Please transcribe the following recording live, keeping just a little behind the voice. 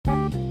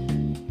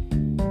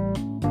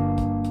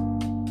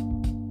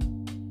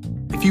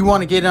If you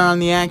want to get in on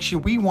the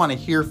action, we want to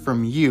hear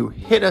from you.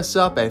 Hit us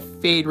up at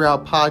Fade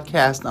Route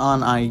Podcast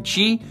on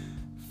IG,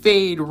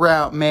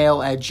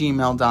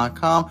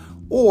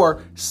 faderoutemail@gmail.com,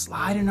 or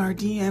slide in our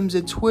DMs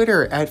at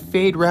Twitter at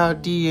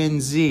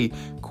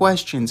FadeRouteDNZ.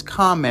 Questions,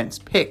 comments,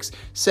 picks,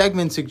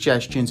 segment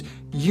suggestions,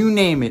 you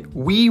name it.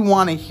 We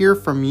want to hear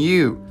from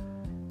you.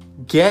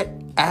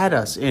 Get at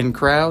us, in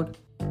crowd.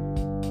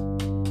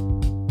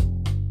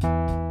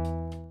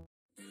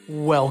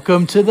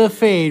 Welcome to the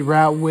Fade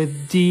Route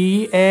with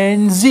D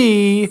and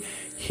Z.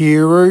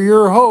 Here are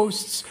your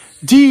hosts,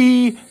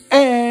 D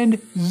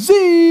and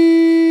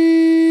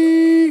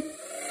Z.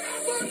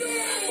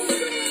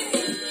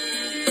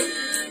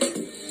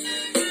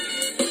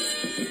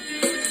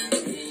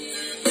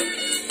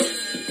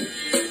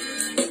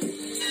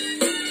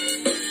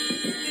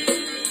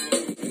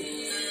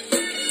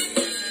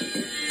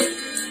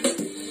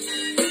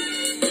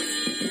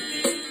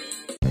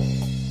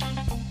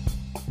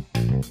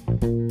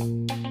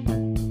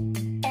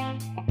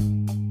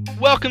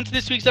 Welcome to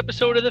this week's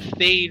episode of the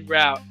Fade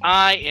Route.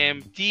 I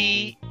am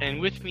D, and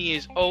with me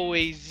is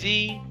always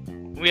Z.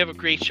 We have a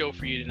great show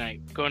for you tonight.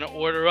 We're going to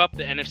order up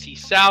the NFC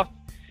South.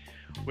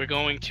 We're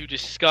going to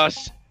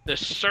discuss the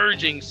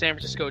surging San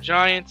Francisco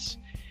Giants.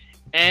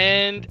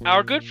 And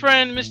our good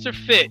friend, Mr.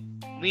 Fit,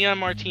 Leon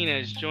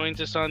Martinez,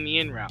 joins us on the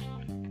in-route.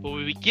 But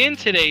we begin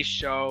today's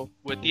show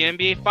with the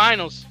NBA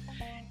Finals.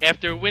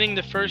 After winning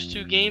the first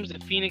two games, the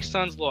Phoenix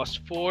Suns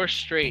lost 4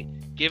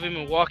 straight, giving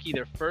Milwaukee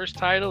their first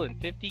title in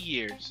 50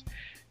 years.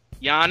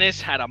 Giannis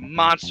had a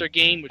monster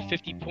game with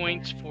 50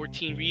 points,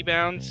 14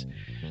 rebounds,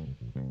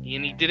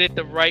 and he did it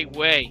the right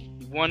way.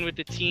 He won with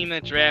the team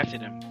that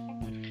drafted him.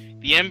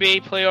 The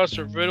NBA playoffs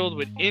were riddled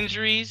with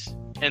injuries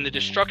and the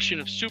destruction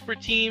of super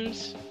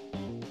teams.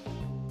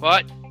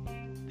 But,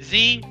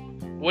 Z,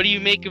 what do you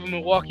make of a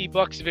Milwaukee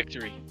Bucks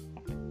victory?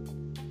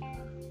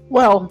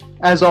 Well,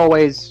 as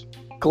always,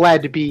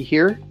 glad to be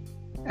here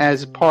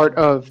as part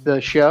of the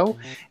show.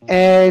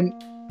 And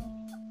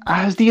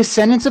as the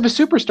ascendance of a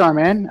superstar,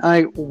 man,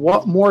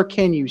 what more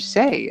can you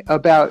say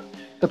about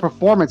the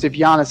performance of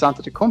Giannis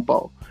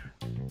Antetokounmpo?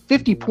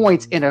 50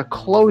 points in a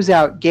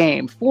closeout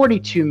game,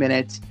 42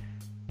 minutes,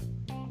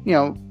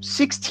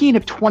 16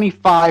 of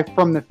 25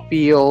 from the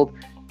field.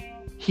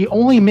 He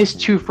only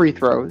missed 2 free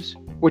throws,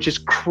 which is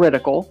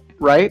critical,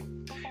 right?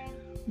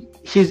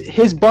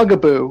 His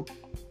bugaboo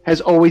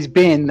has always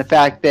been the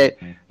fact that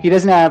he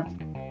doesn't have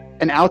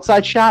an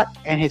outside shot,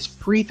 and his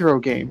free throw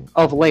game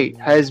of late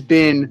has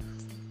been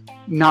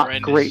not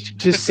horrendous. Great,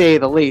 to say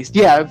the least.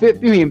 Yeah,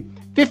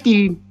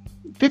 50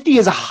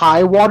 is a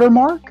high water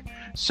mark,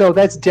 so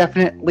that's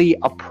definitely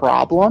a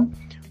problem.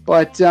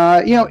 But,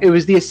 it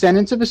was the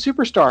ascendance of a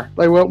superstar.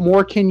 Like, what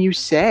more can you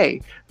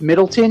say?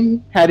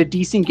 Middleton had a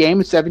decent game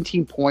with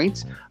 17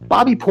 points.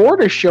 Bobby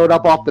Porter showed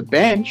up off the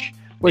bench,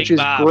 which Big is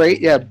Bob.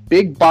 great. Yeah,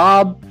 Big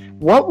Bob.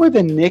 What were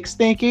the Knicks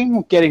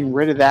thinking, getting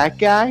rid of that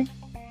guy?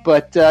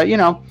 But,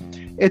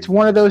 it's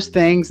one of those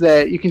things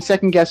that you can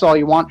second guess all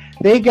you want.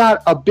 They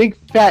got a big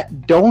fat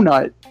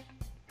donut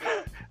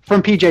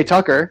from PJ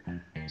Tucker.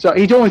 So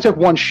he only took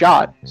 1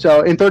 shot.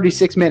 So in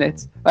 36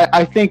 minutes,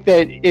 I think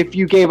that if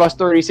you gave us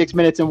 36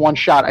 minutes and 1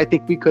 shot, I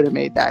think we could have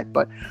made that.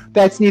 But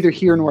that's neither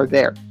here nor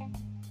there.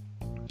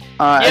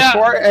 As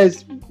far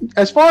as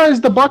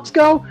the Bucks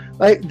go,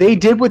 they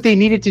did what they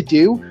needed to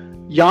do.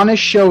 Giannis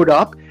showed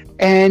up,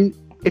 and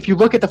if you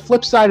look at the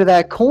flip side of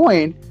that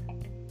coin,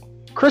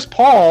 Chris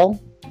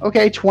Paul,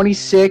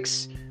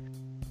 26,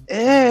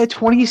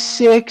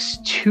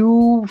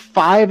 2,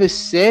 5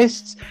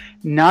 assists.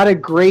 Not a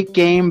great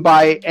game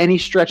by any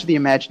stretch of the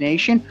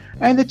imagination.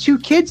 And the 2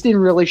 kids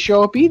didn't really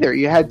show up either.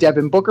 You had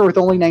Devin Booker with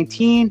only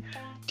 19,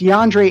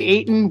 DeAndre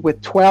Ayton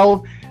with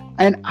 12.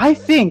 And I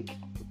think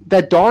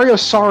that Dario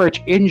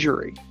Saric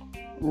injury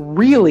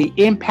really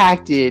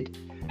impacted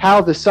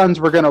how the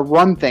Suns were going to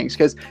run things,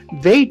 because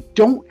they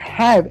don't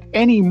have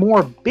any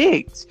more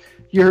bigs.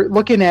 You're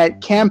looking at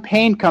Cam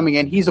Payne coming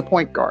in. He's a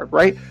point guard,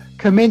 right?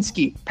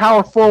 Kaminsky,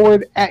 power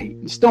forward,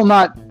 still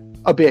not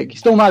a big,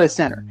 still not a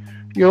center.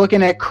 You're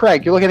looking at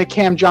Craig. You're looking at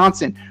Cam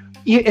Johnson.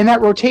 In that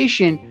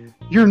rotation,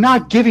 you're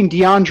not giving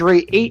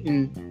DeAndre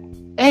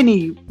Ayton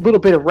any little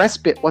bit of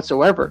respite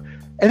whatsoever.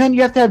 And then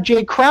you have to have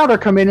Jay Crowder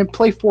come in and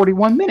play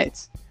 41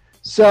 minutes.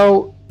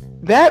 So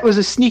that was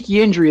a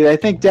sneaky injury that I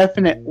think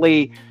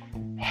definitely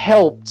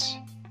helped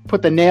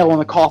put the nail in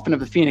the coffin of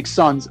the Phoenix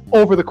Suns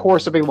over the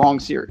course of a long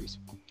series.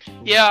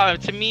 Yeah,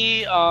 to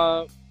me,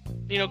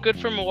 good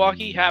for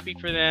Milwaukee. Happy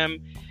for them.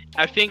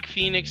 I think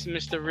Phoenix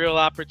missed a real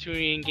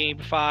opportunity in Game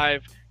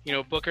 5.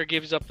 Booker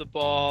gives up the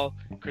ball.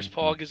 Chris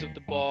Paul gives up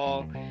the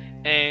ball.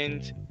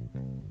 And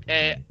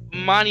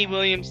Monty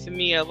Williams, to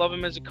me, I love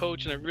him as a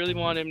coach, and I really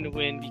want him to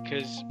win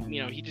because,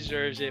 he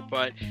deserves it.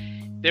 But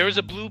there was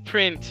a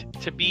blueprint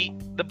to beat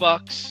the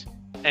Bucks,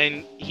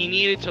 and he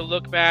needed to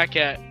look back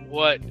at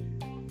what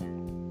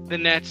the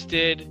Nets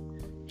did.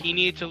 He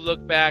needed to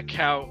look back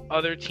how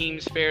other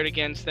teams fared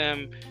against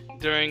them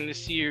during the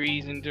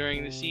series and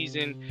during the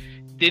season.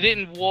 They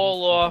didn't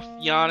wall off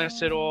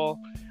Giannis at all.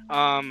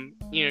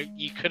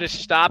 You could have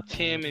stopped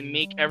him and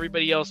make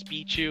everybody else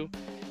beat you.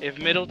 if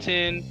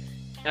Middleton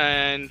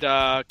and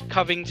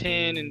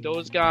Covington and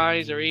those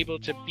guys are able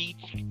to beat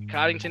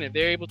Cottington, if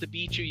they're able to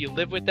beat you, you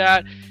live with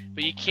that.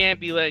 But you can't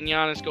be letting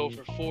Giannis go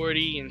for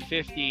 40 and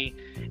 50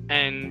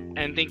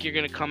 and think you're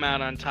going to come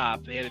out on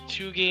top. They had a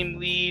 2-game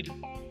lead,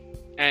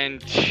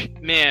 and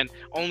man,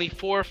 only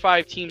 4 or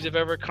 5 teams have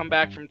ever come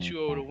back from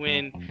 2-0 to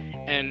win,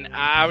 and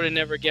I would have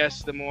never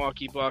guessed the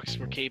Milwaukee Bucks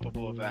were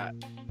capable of that.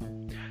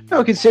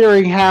 No,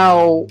 considering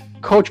how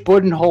Coach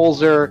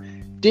Budenholzer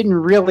didn't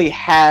really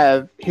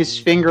have his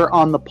finger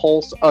on the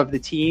pulse of the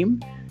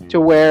team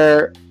to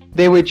where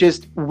they would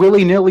just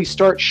willy-nilly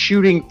start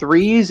shooting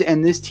threes,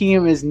 and this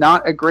team is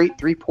not a great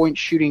three-point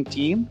shooting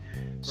team.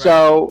 Right.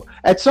 So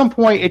at some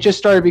point, it just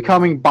started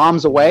becoming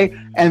bombs away,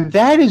 and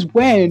that is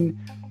when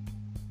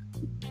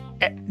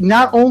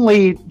not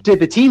only did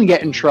the team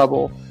get in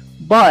trouble,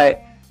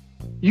 but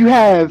you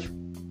have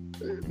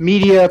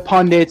media,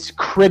 pundits,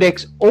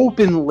 critics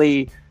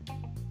openly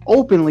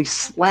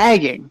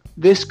slagging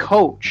this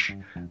coach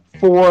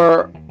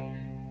for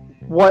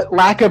what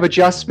lack of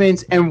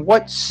adjustments and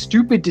what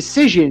stupid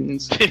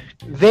decisions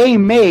they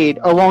made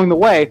along the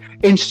way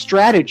in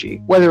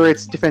strategy, whether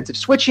it's defensive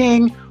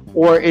switching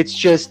or it's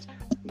just,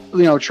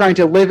 trying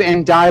to live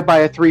and die by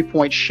a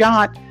 3-point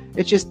shot.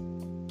 It's just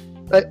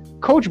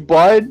Coach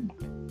Bud,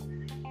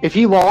 if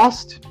he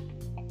lost,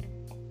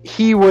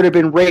 he would have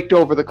been raked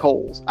over the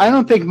coals. I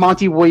don't think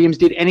Monty Williams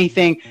did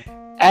anything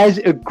as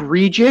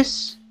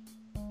egregious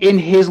in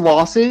his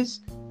losses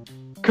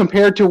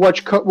compared to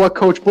what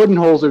Coach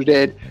Budenholzer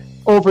did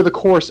over the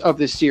course of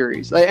this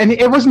series. And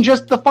it wasn't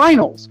just the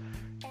finals.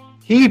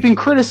 He'd been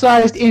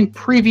criticized in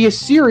previous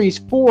series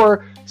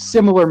for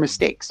similar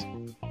mistakes.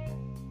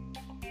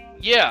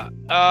 Yeah,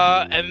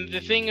 and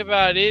the thing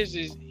about it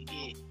is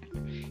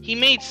he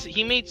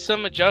made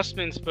some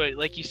adjustments, but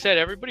like you said,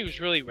 everybody was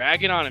really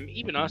ragging on him,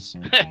 even us.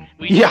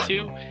 We did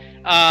too.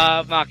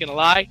 I'm not gonna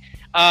lie.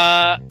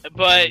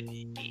 But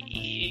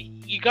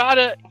you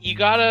gotta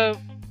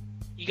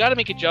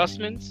make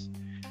adjustments,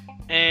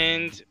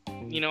 and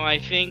I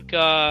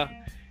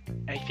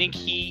think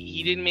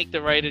he didn't make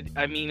the right.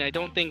 I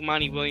don't think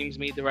Monty Williams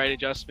made the right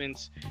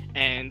adjustments,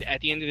 and at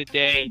the end of the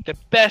day, the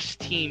best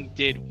team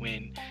did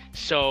win.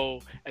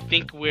 So I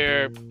think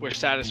we're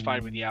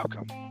satisfied with the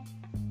outcome.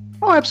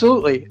 Oh,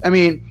 absolutely. I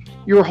mean,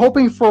 you were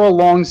hoping for a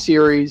long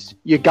series.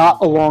 You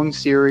got a long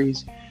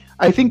series.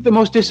 I think the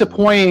most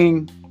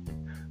disappointing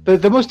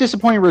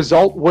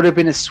result would have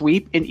been a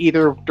sweep in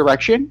either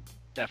direction.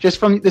 Definitely. Just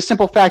from the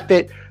simple fact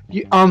that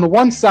on the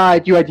one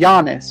side you had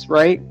Giannis,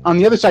 right? On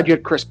the other side you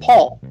had Chris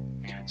Paul.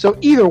 So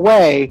either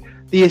way,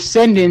 the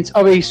ascendance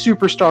of a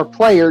superstar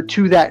player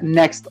to that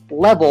next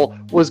level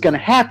was going to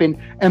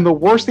happen, and the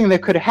worst thing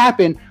that could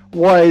happen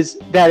was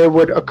that it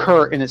would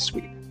occur in a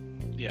sweep.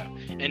 Yeah,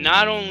 and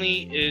not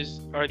only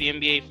are the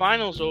NBA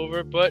Finals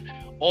over, but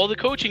all the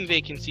coaching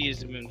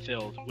vacancies have been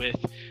filled with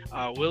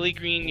Willie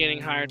Green getting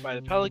hired by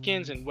the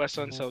Pelicans and Wes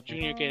Unseld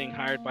Jr. getting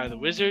hired by the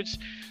Wizards.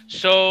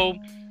 So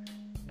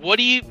what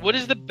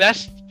is the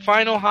best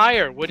final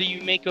hire? What do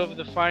you make of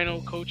the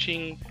final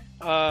coaching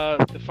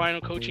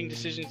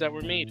decisions that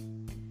were made?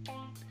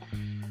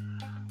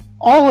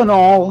 All in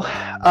all,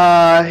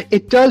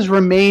 it does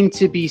remain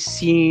to be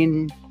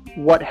seen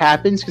what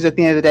happens, because at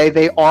the end of the day,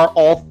 they are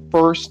all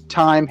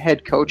first-time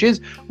head coaches,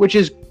 which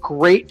is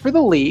great for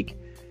the league.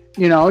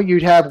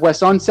 You'd have Wes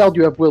Unseld,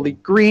 you have Willie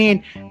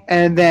Green,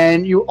 and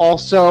then you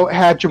also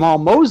have Jamal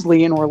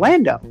Mosley in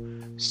Orlando.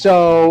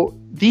 So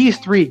these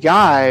 3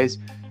 guys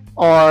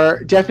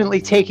are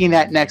definitely taking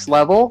that next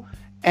level,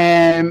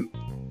 and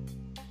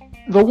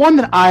the one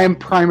that I'm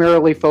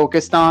primarily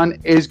focused on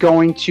is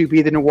going to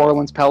be the New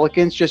Orleans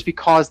Pelicans, just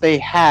because they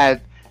have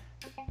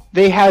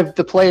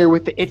the player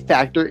with the it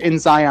factor in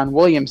Zion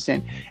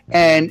Williamson.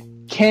 And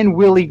can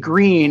Willie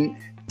Green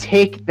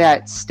take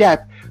that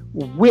step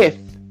with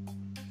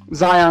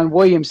Zion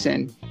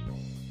Williamson?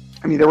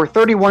 I mean, they were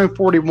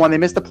 31-41. They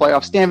missed the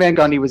playoffs. Stan Van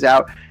Gundy was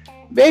out.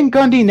 Van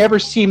Gundy never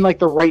seemed like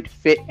the right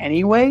fit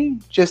anyway,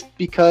 just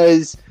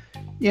because,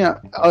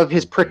 of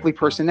his prickly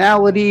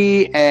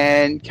personality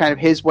and kind of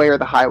his way or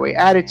the highway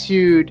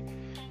attitude.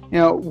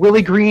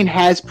 Willie Green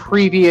has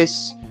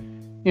previous,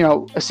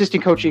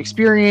 assistant coaching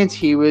experience.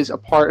 He was a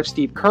part of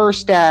Steve Kerr's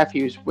staff.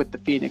 He was with the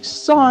Phoenix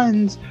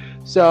Suns.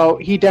 So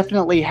he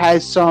definitely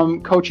has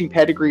some coaching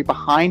pedigree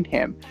behind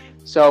him.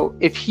 So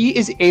if he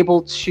is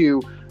able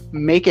to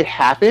make it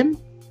happen,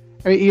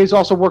 I mean, he has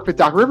also worked with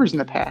Doc Rivers in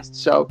the past.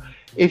 So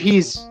if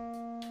he's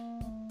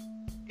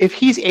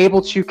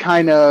able to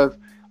kind of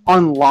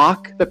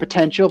unlock the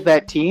potential of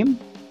that team,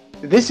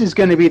 this is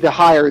going to be the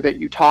hire that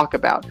you talk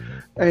about.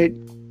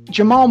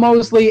 Jamal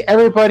Mosley,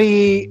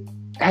 everybody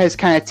has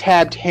kind of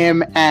tabbed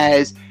him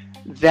as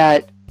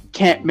that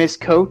can't miss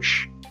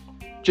coach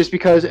just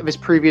because of his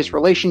previous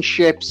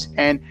relationships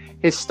and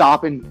his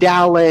stop in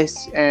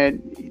Dallas.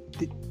 And,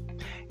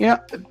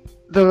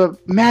 the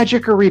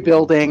Magic are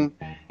rebuilding.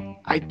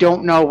 I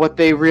don't know what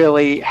they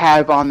really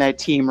have on that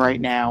team right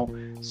now.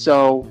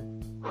 So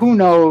who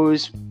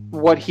knows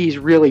what he's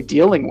really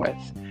dealing with.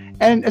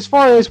 And as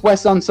far as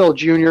Wes Unseld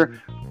Jr.,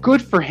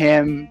 good for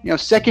him.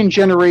 Second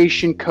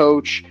generation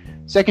coach,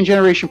 second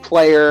generation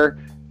player.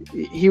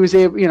 He was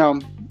able,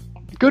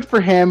 good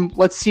for him.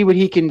 Let's see what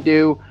he can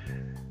do.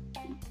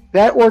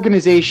 That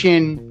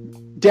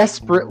organization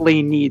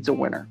desperately needs a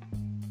winner.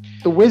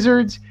 The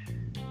Wizards,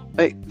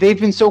 they've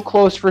been so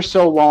close for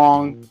so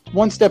long.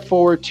 One step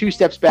forward, two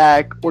steps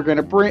back. We're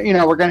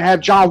gonna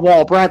have John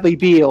Wall, Bradley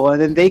Beal,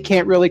 and then they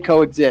can't really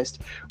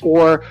coexist.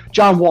 Or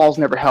John Wall's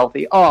never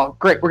healthy. Oh,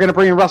 great, we're gonna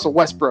bring in Russell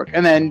Westbrook,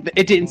 and then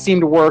it didn't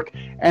seem to work,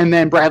 and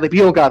then Bradley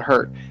Beal got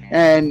hurt.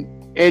 And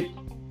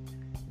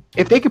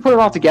if they could put it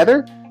all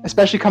together,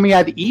 especially coming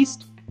out of the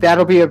East,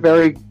 that'll be a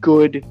very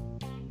good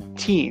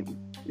team.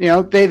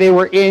 They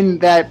were in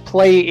that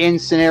play-in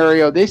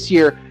scenario this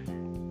year.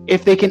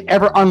 If they can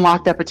ever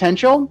unlock that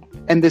potential,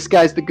 and this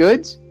guy's the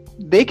goods,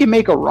 they can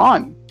make a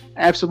run.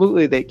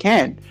 Absolutely, they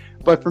can.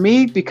 But for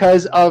me,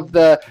 because of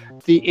the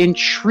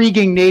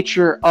intriguing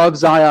nature of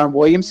Zion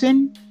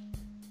Williamson,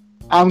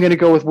 I'm going to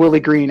go with Willie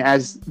Green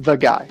as the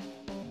guy.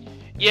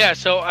 Yeah,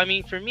 so,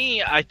 for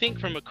me, I think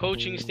from a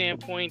coaching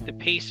standpoint, the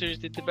Pacers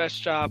did the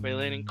best job by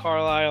landing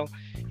Carlisle.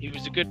 He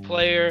was a good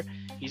player.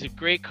 He's a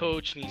great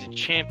coach, and he's a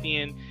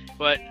champion.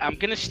 But I'm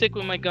going to stick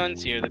with my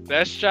guns here. The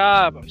best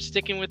job, I'm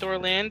sticking with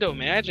Orlando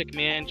Magic,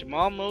 man.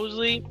 Jamal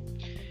Mosley,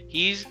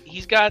 he's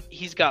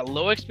got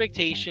low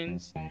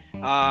expectations.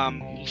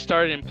 He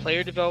started in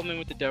player development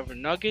with the Denver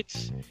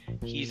Nuggets.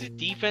 He's a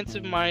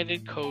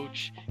defensive-minded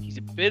coach. He's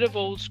a bit of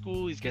old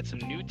school. He's got some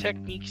new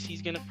techniques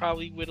he's going to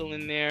probably whittle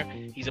in there.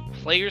 He's a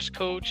player's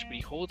coach, but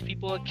he holds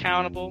people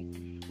accountable.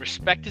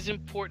 Respect is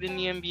important in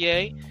the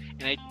NBA,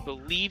 and I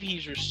believe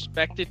he's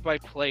respected by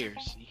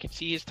players. You can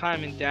see his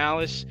time in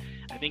Dallas.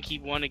 I think he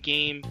won a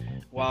game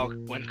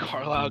when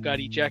Carlisle got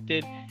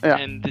ejected,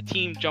 and the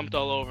team jumped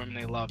all over him.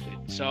 They loved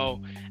it.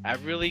 So I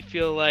really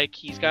feel like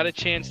he's got a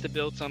chance to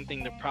build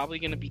something. They're probably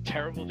going to be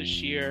terrible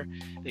this year.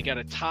 They got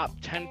a top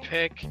 10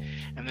 pick,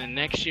 and then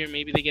next year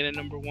maybe they get a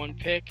number 1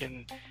 pick,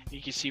 and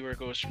you can see where it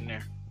goes from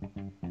there.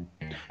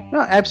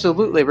 No,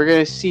 absolutely. We're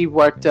going to see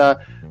what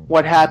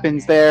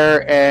happens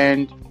there.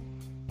 And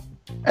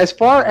as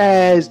far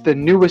as the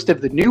newest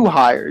of the new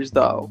hires,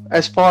 though,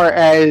 as far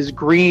as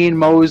Green,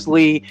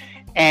 Mosley,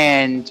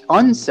 and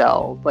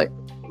Unseld,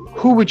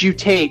 who would you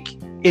take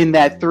in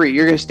that 3?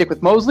 You're going to stick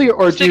with Mosley,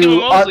 or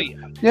Mosley.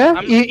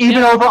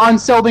 Even over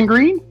Unseld and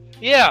Green?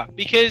 Yeah,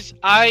 because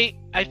I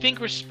think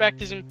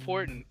respect is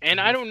important,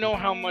 and I don't know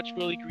how much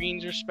Willie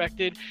Green's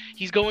respected.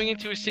 He's going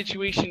into a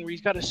situation where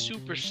he's got a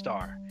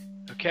superstar,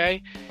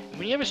 okay? And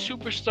when you have a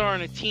superstar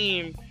on a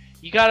team,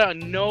 you gotta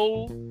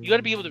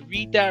be able to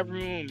read that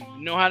room,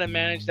 know how to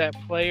manage that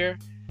player,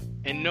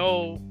 and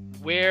know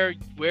where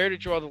to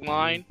draw the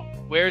line.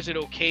 Where is it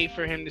okay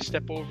for him to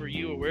step over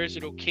you, or where is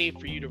it okay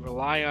for you to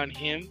rely on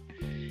him?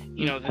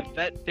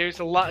 That there's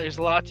a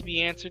lot to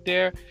be answered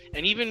there.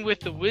 And even with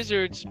the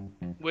Wizards,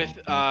 with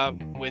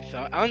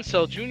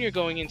Unseld Jr.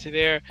 going into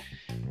there,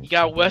 you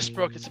got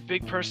Westbrook. It's a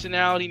big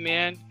personality,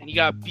 man, and you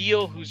got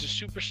Beal, who's a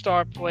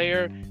superstar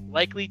player,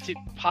 likely to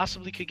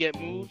possibly could get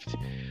moved.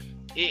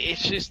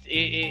 It's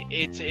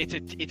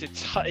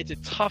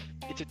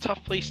a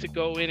tough place to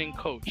go in and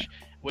coach,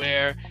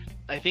 where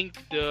I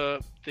think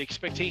the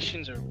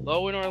expectations are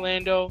low in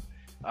Orlando.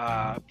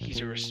 He's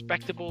a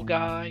respectable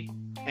guy,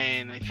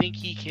 and I think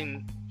he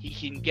can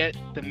get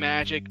the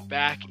Magic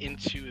back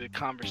into the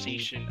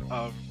conversation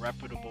of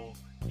reputable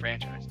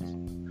franchises.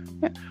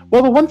 Yeah.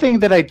 Well, the one thing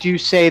that I do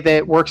say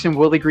that works in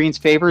Willie Green's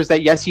favor is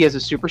that, yes, he has a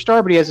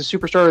superstar, but he has a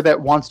superstar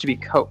that wants to be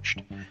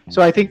coached.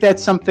 So I think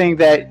that's something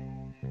that,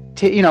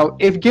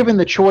 if given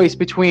the choice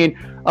between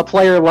a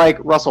player like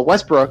Russell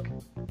Westbrook,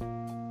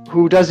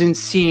 who doesn't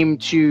seem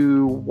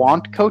to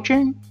want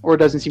coaching or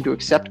doesn't seem to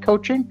accept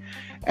coaching,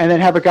 and then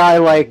have a guy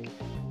like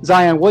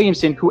Zion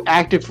Williamson, who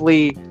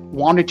actively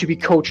wanted to be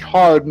coached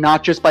hard,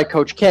 not just by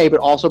Coach K, but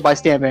also by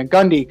Stan Van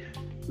Gundy,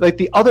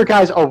 the other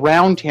guys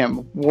around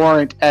him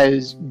weren't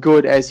as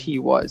good as he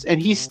was.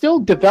 And he's still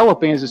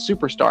developing as a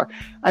superstar.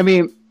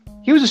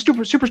 He was a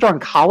superstar in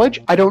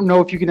college. I don't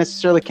know if you can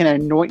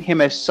anoint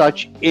him as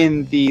such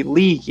in the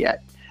league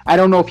yet. I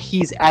don't know if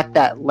he's at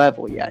that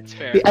level yet.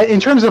 In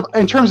terms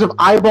of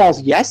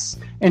eyeballs, yes.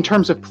 In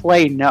terms of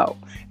play, no.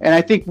 And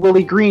I think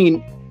Willie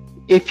Green,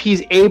 if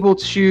he's able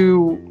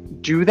to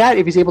do that,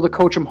 if he's able to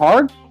coach him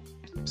hard,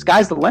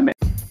 sky's the limit.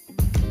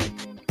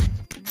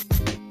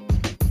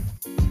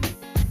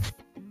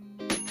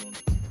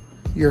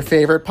 Your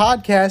favorite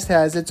podcast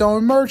has its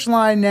own merch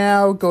line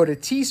now. Go to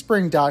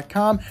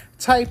teespring.com,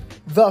 type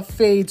The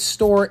Fade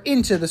Store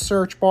into the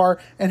search bar,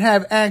 and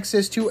have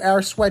access to our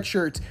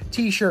sweatshirts,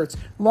 t-shirts,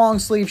 long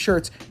sleeve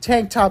shirts,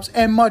 tank tops,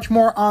 and much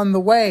more on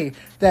the way.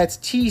 That's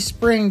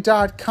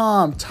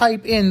teespring.com.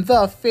 Type in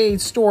The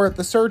Fade Store at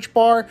the search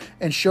bar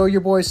and show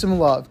your boys some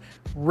love.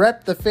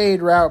 Rep the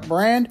Fade Route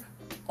brand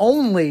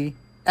only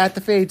at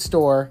the Fade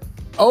Store,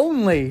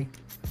 only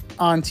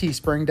on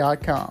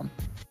teespring.com.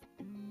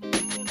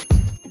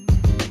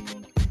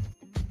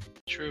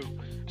 True.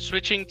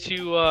 Switching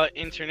to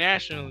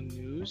international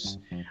news,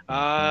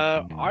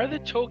 are the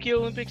Tokyo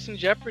Olympics in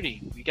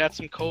jeopardy? We got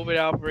some COVID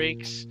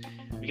outbreaks.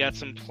 We got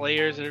some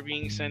players that are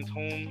being sent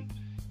home.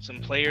 Some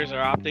players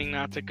are opting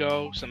not to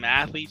go. Some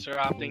athletes are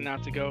opting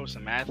not to go.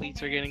 Some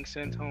athletes are getting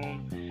sent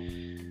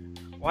home.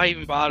 Why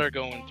even bother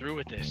going through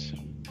with this?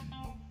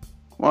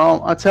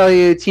 Well, I'll tell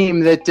you a team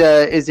that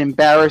is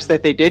embarrassed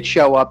that they did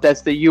show up.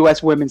 That's the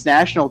U.S. women's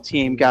national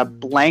team. Got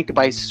blanked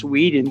by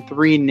Sweden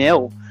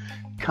 3-0.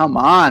 Come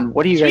on,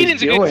 what are you guys doing?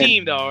 Sweden's a good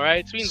team, though,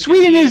 right?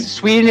 Sweden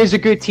is a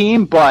good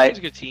team, but it's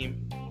a good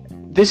team.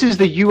 This is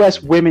the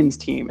U.S. women's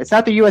team. It's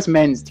not the U.S.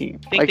 men's team.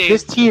 Like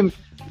this team.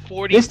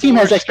 This team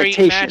has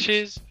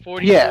expectations.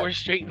 44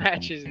 straight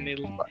matches, and they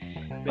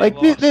like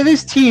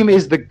this team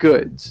is the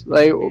goods.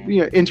 Like,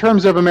 you know, in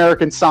terms of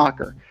American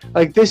soccer,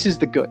 like this is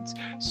the goods.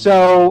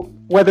 So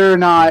whether or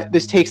not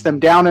this takes them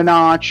down a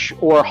notch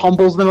or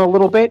humbles them a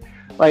little bit,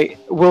 like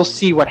we'll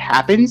see what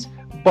happens.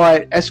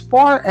 But as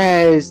far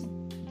as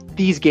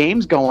these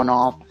games going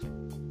off,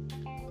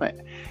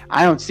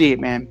 I don't see it,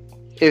 man.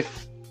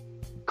 If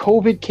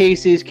COVID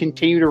cases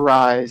continue to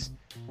rise,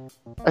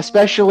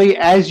 especially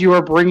as you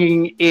are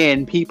bringing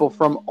in people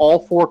from all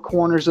four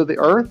corners of the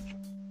earth,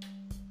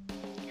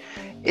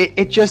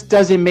 it just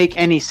doesn't make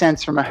any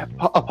sense from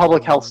a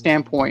public health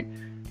standpoint.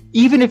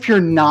 Even if you're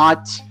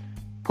not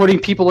putting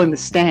people in the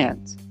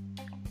stands,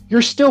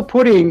 you're still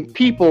putting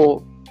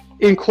people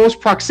in close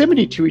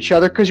proximity to each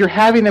other because you're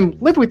having them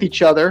live with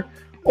each other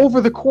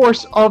over the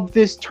course of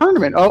this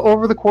tournament,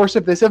 over the course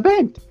of this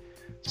event.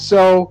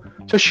 So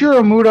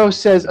Toshiro Muto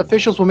says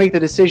officials will make the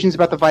decisions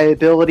about the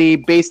viability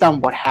based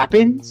on what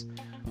happens,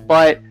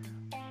 but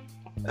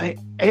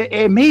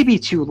it may be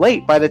too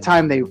late by the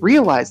time they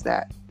realize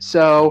that.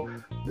 So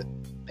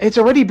it's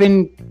already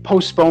been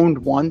postponed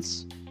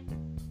once.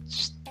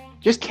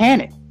 Just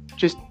can it.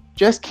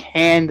 Just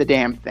can the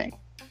damn thing.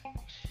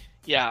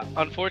 Yeah,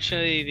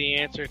 unfortunately, the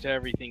answer to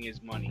everything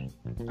is money.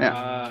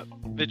 Yeah.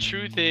 The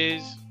truth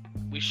is,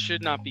 we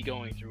should not be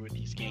going through with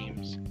these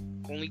games.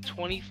 Only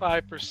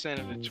 25%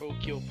 of the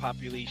Tokyo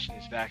population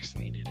is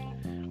vaccinated.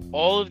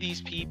 All of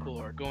these people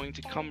are going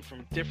to come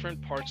from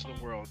different parts of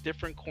the world,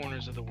 different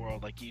corners of the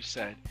world, like you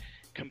said,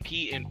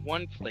 compete in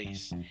one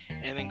place,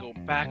 and then go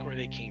back where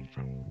they came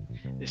from.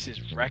 This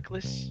is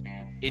reckless.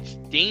 It's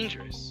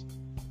dangerous.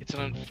 It's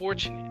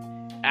unfortunate.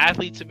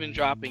 Athletes have been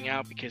dropping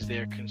out because they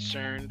are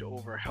concerned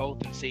over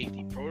health and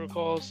safety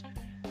protocols.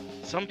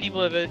 Some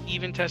people have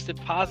even tested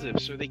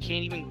positive, so they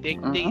can't even they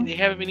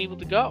haven't been able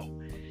to go.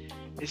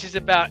 This is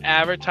about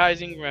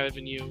advertising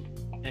revenue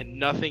and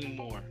nothing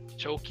more.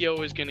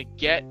 Tokyo is going to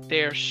get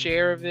their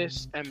share of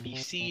this.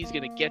 NBC is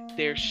going to get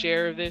their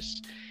share of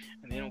this,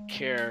 and they don't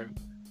care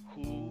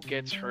who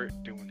gets hurt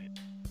doing it.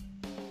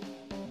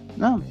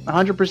 No,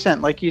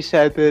 100%. Like you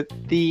said,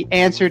 the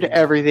answer to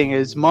everything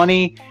is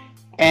money,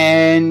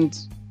 and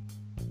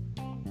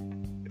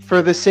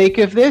for the sake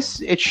of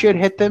this, it should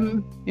hit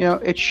them. You know,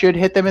 it should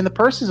hit them in the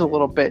purses a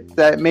little bit.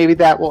 That maybe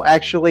that will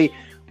actually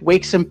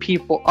wake some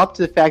people up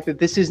to the fact that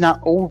this is not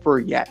over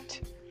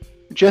yet.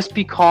 Just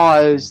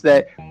because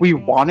that we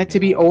want it to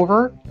be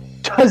over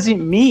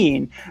doesn't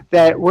mean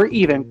that we're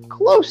even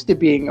close to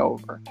being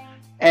over.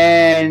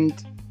 And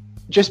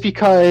just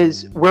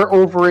because we're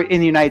over it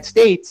in the United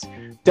States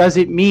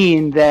doesn't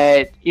mean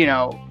that, you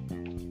know,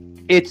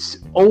 it's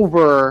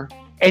over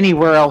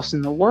anywhere else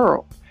in the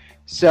world.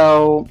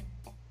 So,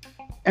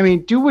 I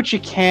mean, do what you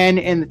can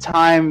in the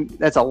time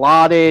that's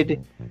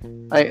allotted.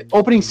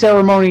 Opening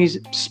ceremonies,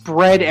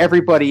 spread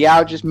everybody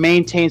out. Just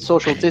maintain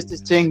social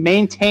distancing.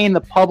 Maintain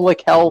the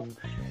public health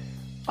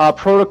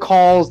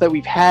protocols that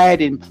we've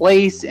had in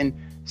place, and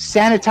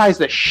sanitize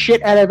the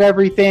shit out of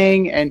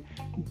everything. And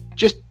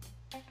just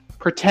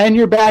pretend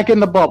you're back in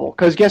the bubble.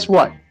 Because guess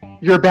what?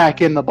 You're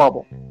back in the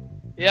bubble.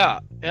 Yeah.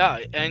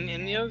 And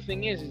the other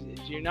thing is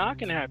you're not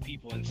going to have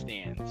people in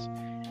stands.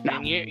 No.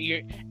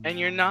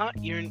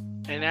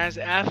 And as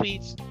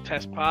athletes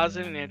test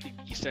positive and have to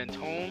be sent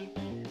home,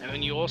 and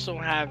then you also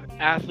have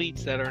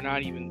athletes that are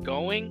not even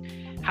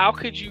going, how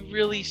could you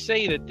really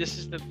say that this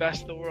is the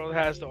best the world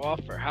has to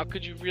offer? How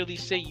could you really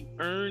say you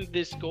earned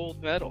this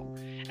gold medal?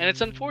 And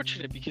it's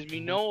unfortunate because we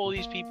know all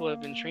these people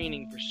have been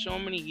training for so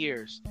many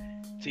years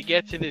to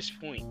get to this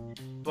point.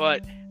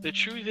 But the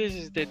truth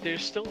is that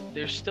there's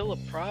still a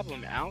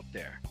problem out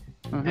there.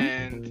 Mm-hmm.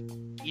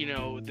 And, you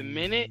know, the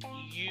minute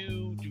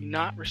you do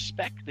not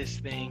respect this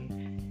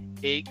thing,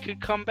 it could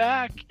come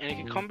back, and it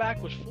could come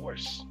back with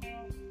force.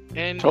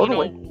 And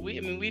totally.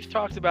 You know, we've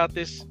talked about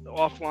this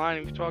offline,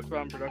 and we've talked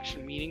about in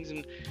production meetings,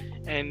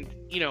 and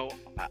you know,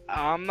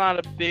 I'm not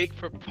a big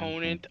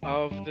proponent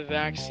of the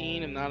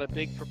vaccine. I'm not a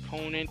big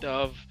proponent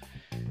of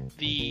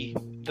the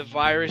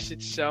virus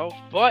itself,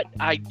 but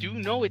I do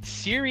know it's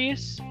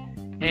serious,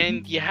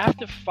 and you have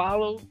to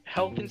follow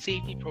health and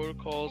safety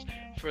protocols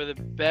for the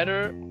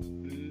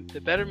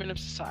betterment of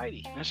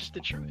society. That's just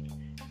the truth.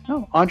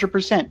 No,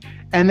 100%.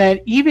 And then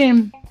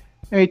even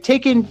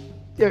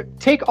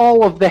take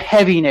all of the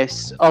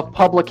heaviness of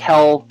public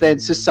health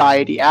and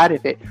society out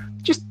of it.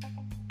 Just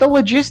the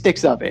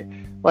logistics of it.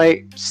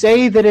 Like,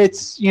 say that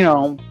it's, you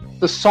know,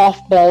 the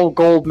softball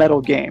gold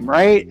medal game,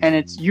 right? And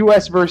it's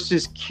U.S.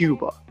 versus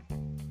Cuba.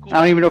 Cool. I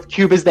don't even know if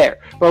Cuba's there,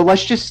 but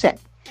let's just say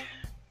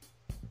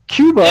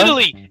Cuba.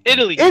 Italy.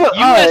 All U.S.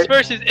 right.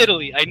 versus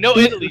Italy. I know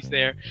Italy's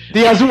there.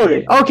 The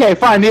Azzurri. Okay,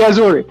 fine, the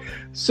Azzurri.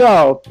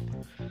 So,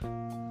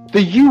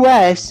 the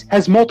U.S.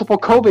 has multiple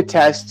COVID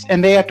tests,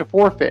 and they have to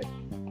forfeit.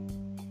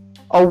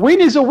 A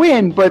win is a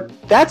win, but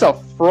that's a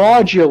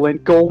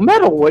fraudulent gold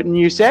medal, wouldn't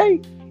you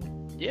say?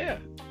 Yeah,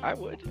 I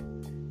would.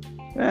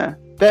 Yeah.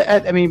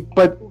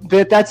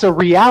 That's a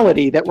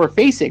reality that we're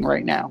facing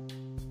right now.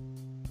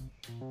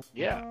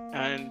 Yeah,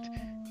 and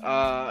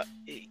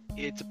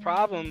it's a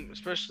problem,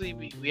 especially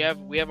we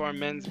have our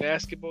men's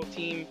basketball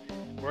team.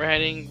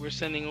 We're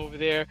sending over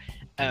there.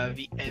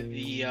 The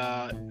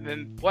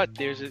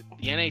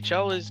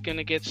NHL is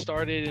gonna get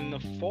started in the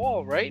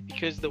fall, right?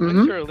 Because the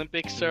Winter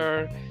Olympics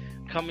are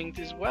coming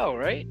as well,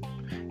 right?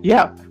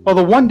 Yeah. Well,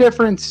 the one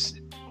difference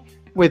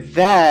with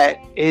that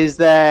is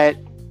that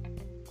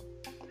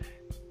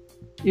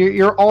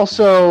you're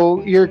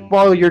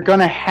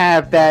gonna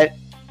have that,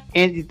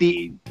 and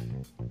the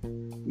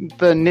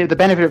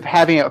benefit of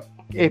having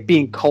it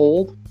being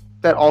cold,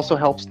 that also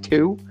helps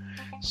too.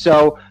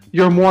 So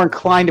you're more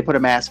inclined to put a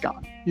mask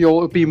on.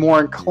 You'll be more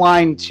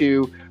inclined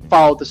to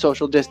follow the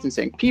social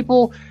distancing.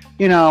 People,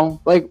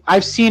 like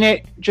I've seen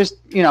it. Just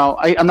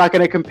I'm not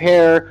going to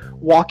compare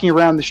walking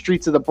around the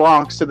streets of the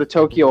Bronx to the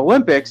Tokyo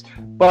Olympics,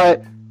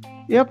 but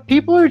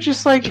people are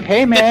just like,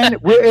 hey man,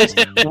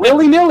 it's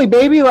willy nilly,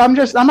 baby. I'm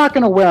not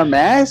going to wear a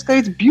mask.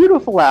 It's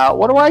beautiful out.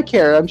 What do I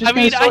care? I'm just.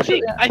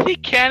 I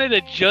think Canada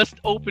just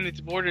opened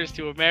its borders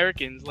to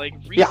Americans like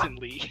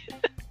recently.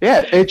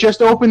 Yeah, it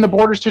just opened the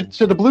borders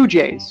to the Blue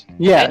Jays.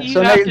 Yeah, and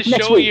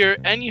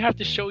you have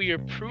to show your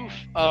proof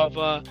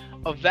of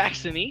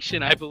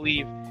vaccination, I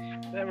believe.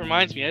 That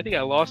reminds me, I think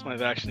I lost my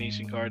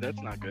vaccination card.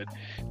 That's not good.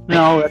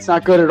 No, that's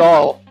not good at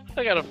all.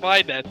 I gotta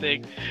find that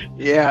thing.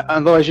 Yeah,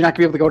 otherwise you're not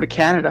gonna be able to go to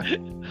Canada.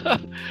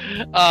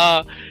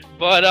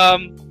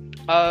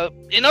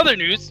 In other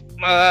news,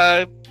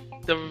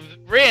 the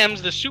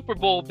Rams, the Super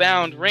Bowl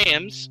bound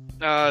Rams,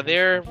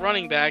 their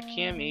running back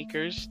Cam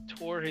Akers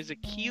tore his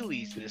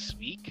Achilles this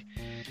week.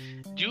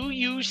 Do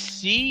you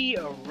see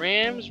a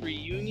Rams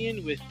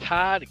reunion with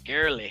Todd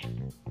Gurley?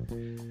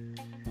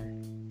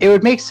 It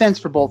would make sense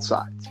for both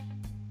sides,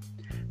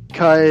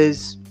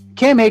 because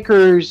Cam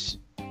Akers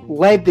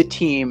led the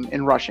team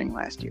in rushing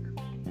last year,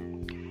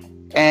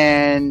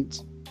 and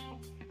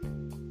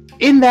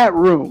in that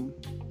room,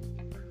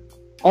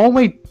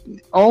 only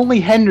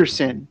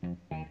Henderson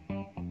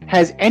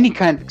has any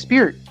kind of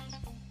experience.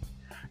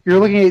 You're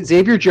looking at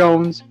Xavier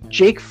Jones,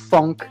 Jake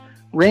Funk,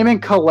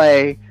 Raymond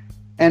Calais,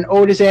 and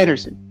Otis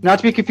Anderson. Not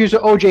to be confused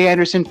with O.J.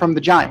 Anderson from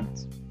the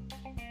Giants.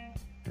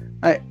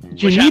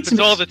 Which happens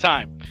all the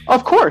time.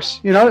 Of course,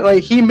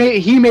 like he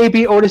may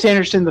be Otis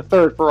Anderson the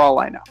third for all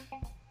I know,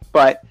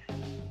 but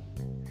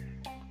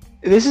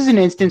this is an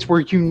instance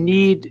where you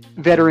need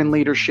veteran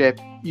leadership.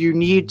 You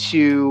need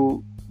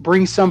to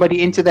bring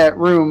somebody into that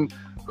room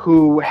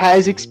who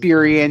has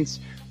experience,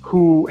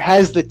 who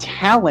has the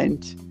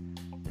talent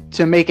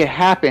to make it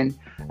happen.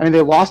 I mean,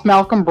 they lost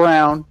Malcolm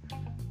Brown.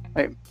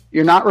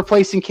 You're not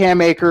replacing Cam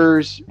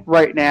Akers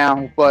right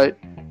now, but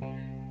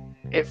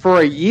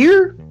for a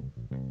year,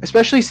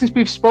 especially since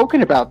we've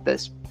spoken about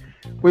this,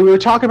 we were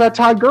talking about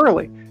Todd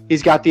Gurley.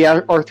 He's got the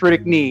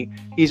arthritic knee.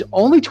 He's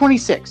only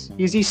 26.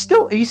 He's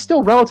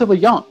still relatively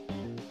young.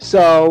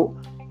 So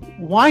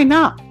why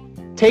not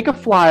take a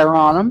flyer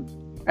on him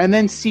and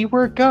then see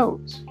where it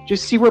goes?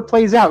 Just see where it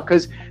plays out,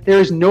 because there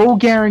is no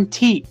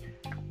guarantee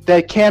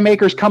that Cam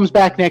Akers comes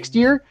back next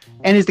year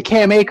and is the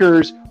Cam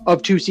Akers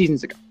of 2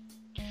 seasons ago.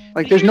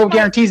 Like, there's no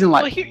guarantees in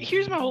life. Well,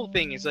 here's my whole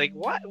thing. Is like,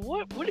 what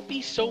would it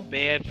be so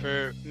bad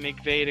for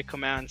McVay to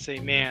come out and say,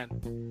 man,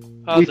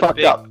 we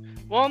fucked up?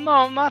 Well,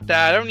 no, not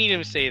that. I don't need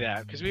him to say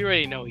that, because we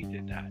already know he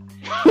did that.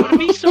 Would it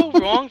be so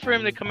wrong for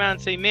him to come out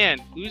and say, man,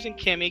 losing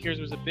Cam Akers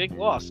was a big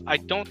loss. I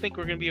don't think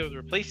we're going to be able to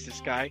replace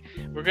this guy.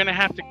 We're going to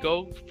have to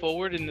go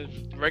forward in the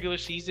regular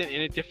season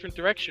in a different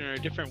direction or a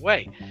different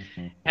way.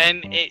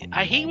 And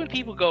I hate when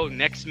people go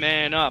next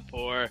man up,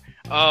 or,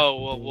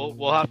 oh, well,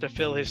 we'll have to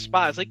fill his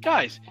spot. It's like,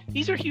 guys,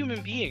 these are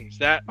human beings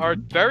that are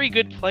very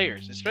good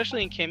players,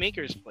 especially in Cam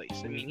Akers'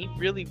 place. I mean, he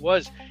really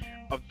was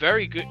a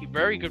very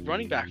good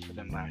running back for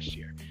them last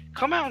year.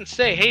 Come out and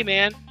say, hey,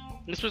 man,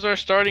 this was our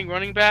starting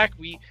running back.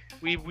 We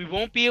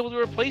won't be able to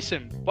replace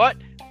him, but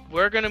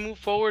we're going to move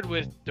forward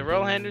with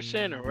Darrell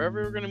Henderson or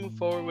whoever we're going to move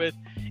forward with,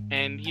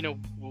 and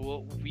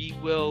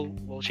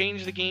we'll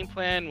change the game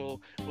plan.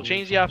 We'll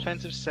change the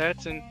offensive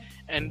sets,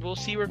 and we'll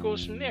see where it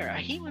goes from there.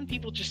 I hate when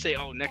people just say,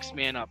 oh, next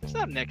man up. It's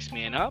not next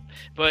man up.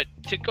 But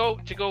to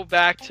go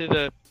back to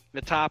the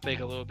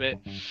topic a little bit,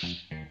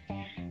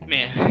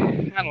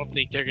 man, I don't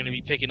think they're going to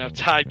be picking up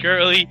Todd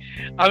Gurley.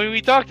 I mean, we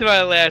talked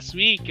about it last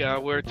week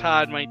where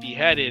Todd might be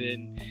headed,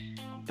 and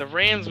the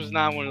Rams was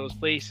not one of those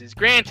places.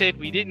 Granted,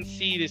 we didn't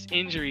see this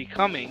injury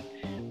coming,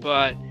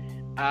 but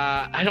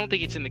I don't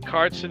think it's in the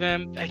cards for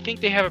them. I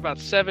think they have about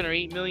 $7 or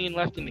 $8 million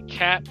left in the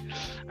cap.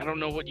 I don't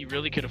know what you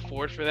really could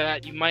afford for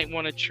that. You might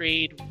want to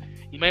trade.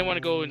 You might want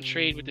to go and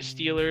trade with the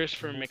Steelers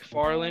for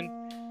McFarland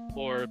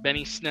or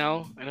Benny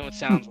Snell. I know it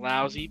sounds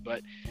lousy,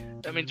 but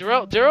I mean,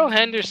 Darrell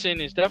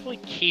Henderson is definitely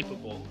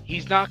capable.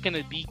 He's not going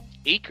to beat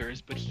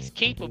Akers, but he's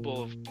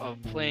capable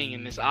of playing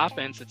in this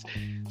offense that's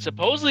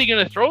supposedly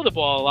going to throw the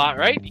ball a lot,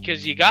 right?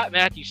 Because you got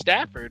Matthew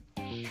Stafford.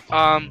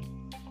 I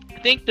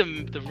think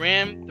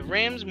the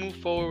Rams move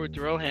forward with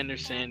Darrell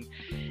Henderson,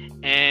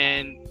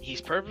 and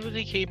he's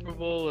perfectly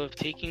capable of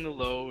taking the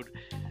load.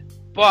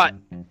 But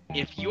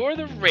if you're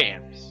the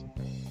Rams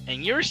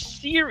and you're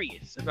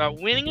serious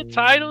about winning a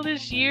title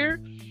this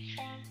year,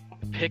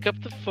 pick up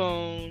the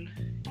phone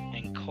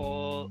and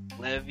call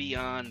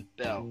Le'Veon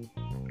Bell.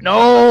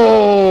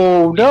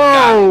 No.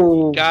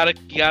 You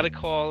gotta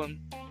call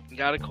him. You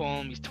gotta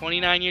call him. He's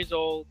 29 years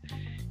old.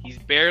 He's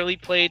barely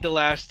played the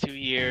last 2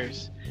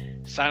 years.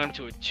 Sign him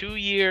to a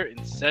 2-year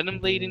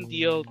incentive-laden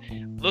deal.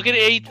 Look at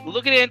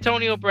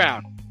Antonio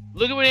Brown.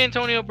 Look at what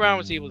Antonio Brown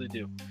was able to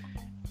do.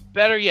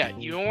 Better yet,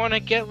 you don't want to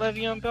get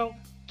Le'Veon Bell?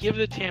 Give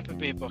the Tampa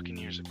Bay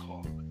Buccaneers a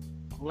call.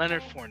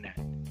 Leonard Fournette.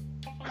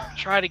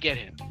 Try to get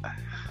him.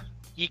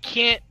 You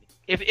can't.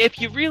 If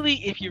you're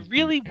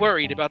really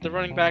worried about the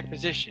running back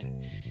position,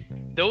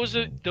 those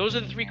are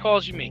the 3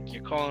 calls you make.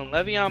 You're calling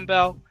Le'Veon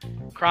Bell,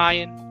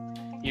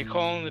 crying. You're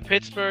calling the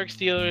Pittsburgh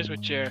Steelers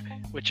with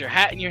your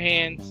hat in your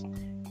hands,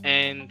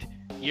 and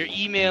you're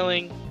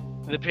emailing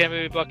the Tampa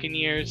Bay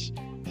Buccaneers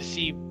to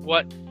see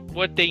what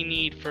they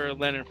need for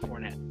Leonard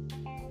Fournette.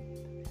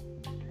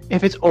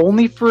 If it's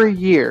only for a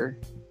year,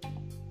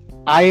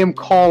 I am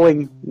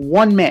calling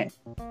one man,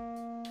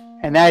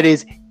 and that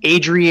is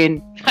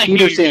Adrian Peterson. I knew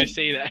you were going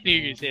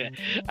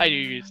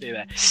to say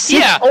that.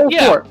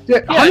 604.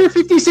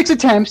 156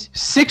 attempts,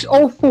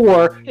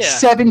 604,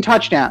 7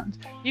 touchdowns.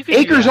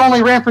 Akers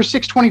only ran for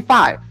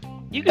 625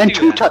 and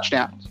 2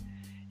 touchdowns.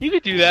 You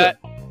could do that.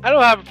 I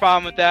don't have a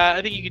problem with that.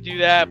 I think you could do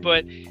that,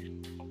 but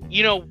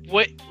you know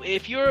what?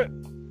 If you're,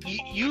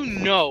 you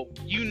know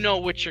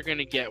what you're going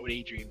to get with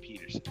Adrian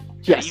Peterson.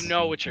 Yes. You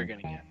know what you're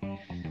going to get.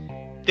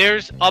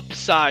 There's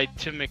upside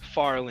to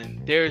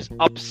McFarland. There's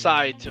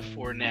upside to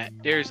Fournette.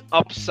 There's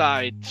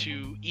upside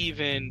to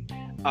even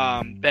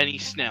Benny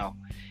Snell.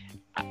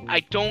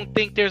 I don't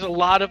think there's a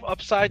lot of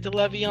upside to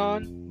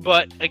Le'Veon,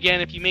 but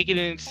again, if you make it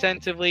an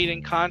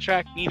incentive-laden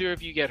contract, neither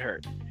of you get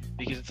hurt.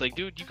 Because it's like,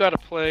 dude, you got to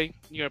play.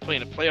 You got to play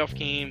in a playoff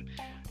game.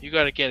 You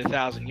got to get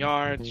 1,000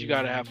 yards. You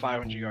got to have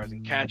 500 yards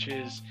in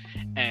catches.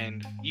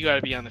 And you got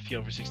to be on the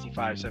field for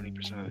 65,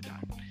 70% of the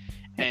time.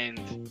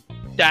 And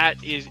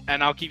that is,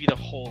 and I'll give you the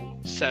whole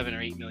 $7 or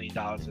 $8 million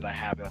that I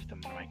have left in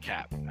my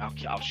cap.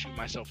 I'll shoot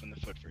myself in the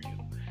foot for you.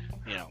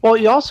 You know. Well,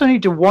 you also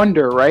need to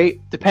wonder, right?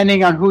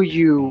 Depending on who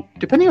you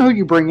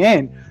bring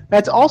in,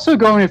 that's also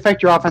going to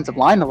affect your offensive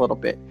line a little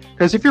bit.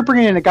 Because if you're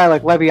bringing in a guy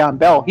like Le'Veon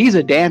Bell, he's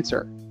a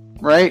dancer,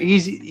 right?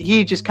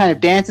 He just kind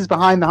of dances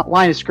behind the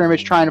line of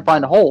scrimmage trying to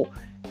find a hole.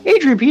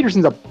 Adrian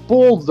Peterson's a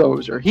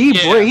bulldozer.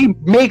 He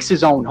makes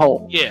his own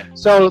hole. Yeah.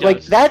 So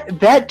like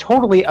that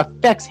totally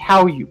affects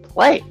how you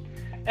play.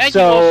 And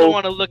you also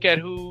want to look at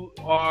who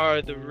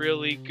are the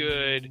really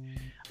good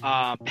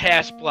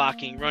pass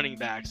blocking running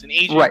backs. And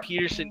Adrian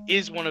Peterson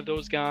is one of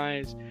those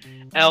guys.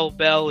 L.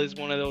 Bell is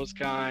one of those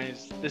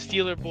guys. The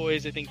Steeler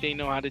boys, I think they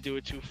know how to do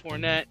it too.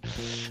 Fournette,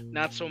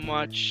 not so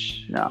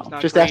much. No,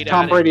 just ask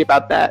Tom Brady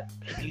about that.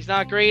 He's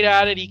not great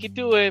at it. He could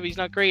do it, but he's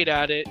not great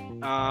at it.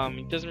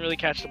 He doesn't really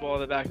catch the ball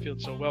in the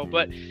backfield so well.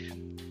 But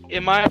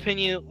in my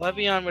opinion,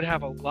 Le'Veon would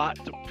have a lot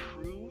to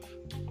prove.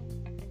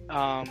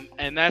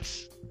 And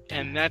that's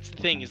the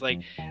thing is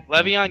like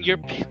Le'Veon,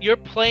 you're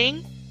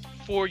playing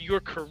for your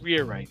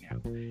career right now.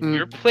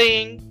 You're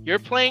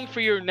playing for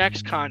your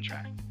next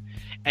contract.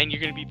 And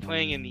you're going to be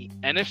playing in the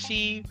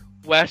NFC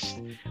West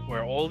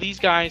where all these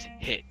guys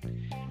hit.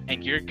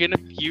 And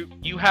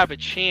you have a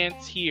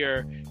chance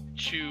here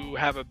to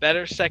have a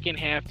better second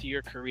half to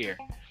your career.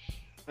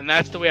 And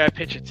that's the way I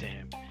pitch it to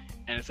him.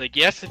 And it's like,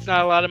 yes, it's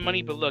not a lot of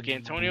money, but look,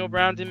 Antonio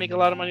Brown didn't make a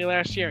lot of money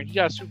last year, and he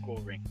got a Super Bowl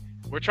ring.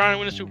 We're trying to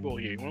win a Super Bowl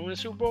here. You want to win a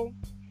Super Bowl?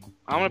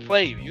 I'm going to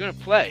play you. You're going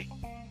to play.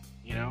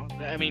 You know?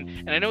 I mean,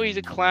 and I know he's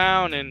a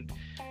clown, and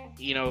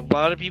you know, a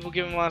lot of people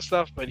give him a lot of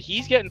stuff, but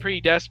he's getting pretty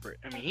desperate.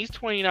 I mean, he's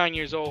 29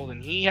 years old,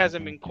 and he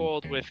hasn't been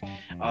called with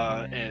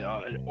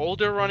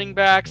older running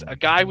backs, a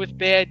guy with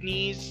bad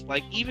knees.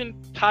 Like, even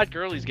Todd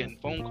Gurley's getting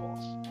phone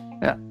calls.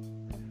 Yeah.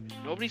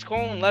 Nobody's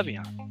calling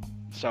Le'Veon.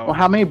 So, well,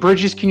 how many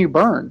bridges can you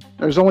burn?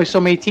 There's only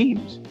so many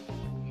teams.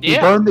 Yeah.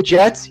 He burned the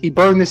Jets. He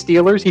burned the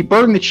Steelers. He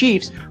burned the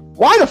Chiefs.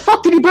 Why the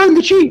fuck did he burn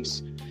the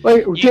Chiefs?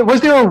 Like, was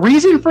there a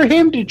reason for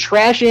him to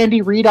trash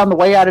Andy Reid on the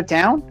way out of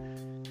town?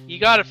 You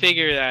got to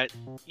figure that.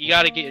 You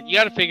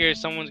gotta figure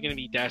someone's gonna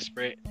be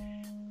desperate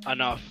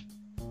enough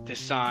to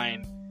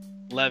sign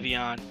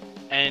Le'Veon,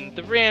 and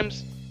the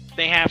Rams,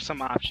 they have some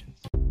options.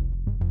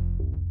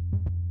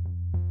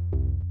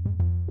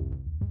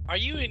 Are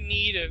you in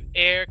need of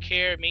air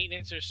care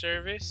maintenance or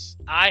service?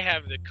 I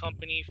have the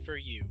company for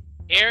you.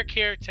 Air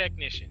Care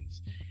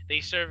Technicians. They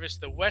service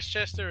the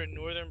Westchester and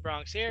Northern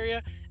Bronx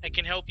area and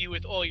can help you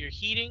with all your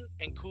heating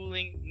and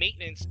cooling,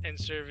 maintenance, and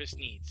service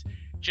needs.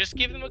 Just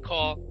give them a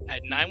call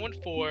at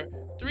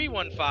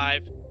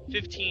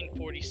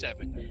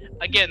 914-315-1547.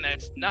 Again,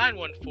 that's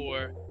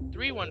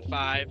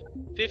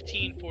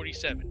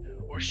 914-315-1547.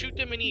 or shoot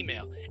them an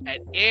email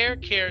at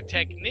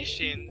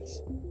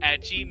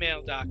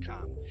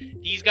aircaretechnicians@gmail.com.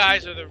 These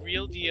guys are the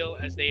real deal,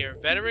 as they are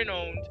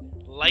veteran-owned,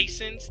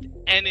 licensed,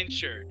 and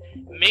insured.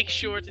 Make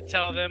sure to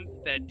tell them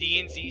that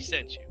D&Z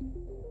sent you.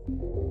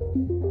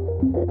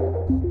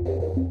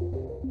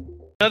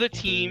 Another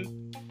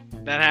team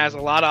that has a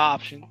lot of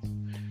options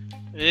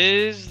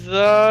is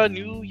the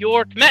New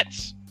York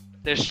Mets.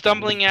 They're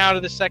stumbling out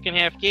of the second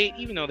half gate,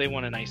 even though they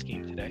won a nice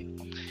game today.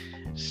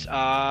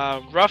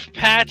 Rough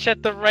patch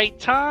at the right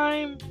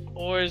time,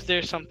 or is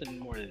there something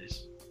more to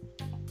this?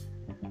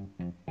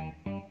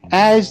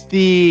 As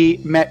the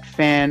Met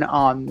fan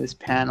on this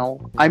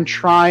panel, I'm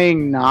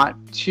trying not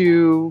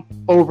to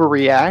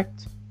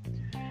overreact,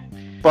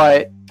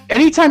 but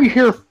anytime you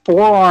hear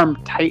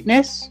forearm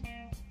tightness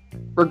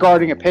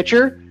regarding a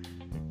pitcher,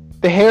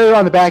 the hair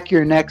on the back of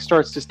your neck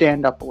starts to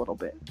stand up a little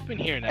bit. I've been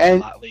hearing that a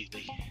lot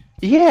lately.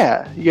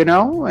 Yeah,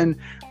 and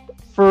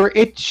for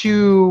it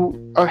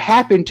to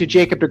happen to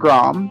Jacob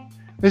deGrom,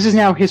 this is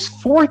now his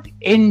 4th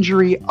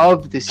injury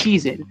of the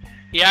season.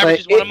 He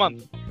averages one a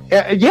month.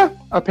 Yeah,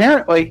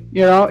 apparently.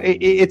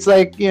 It's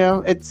like,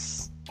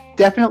 it's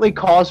definitely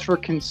cause for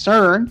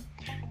concern.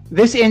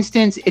 This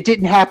instance, it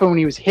didn't happen when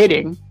he was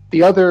hitting.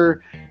 The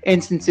other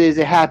instances,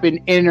 it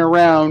happened in and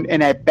around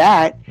and at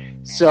bat.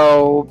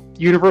 So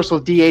universal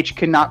DH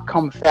cannot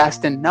come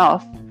fast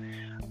enough.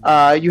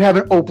 You have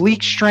an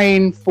oblique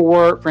strain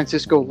for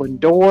Francisco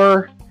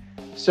Lindor.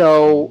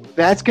 So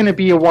that's going to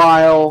be a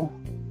while.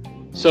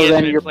 So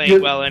then you're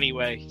playing well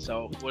anyway.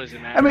 So what does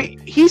it matter? I mean,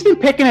 he's been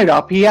picking it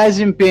up.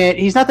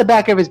 He's not the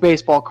back of his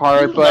baseball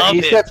card, but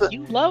you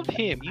love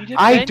him. You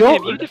defend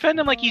him. You defend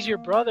him like he's your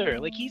brother.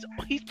 Like he's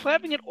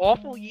having an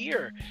awful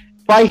year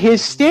by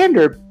his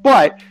standard.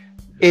 But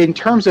in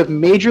terms of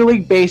Major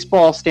League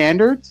Baseball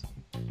standards,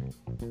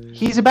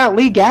 he's about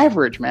league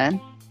average, man,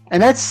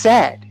 and that's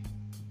sad.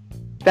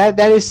 That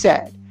is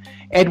sad.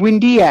 Edwin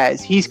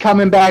Diaz, he's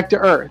coming back to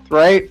earth,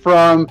 right?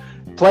 From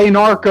play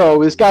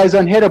narco, this guy's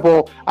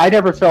unhittable. I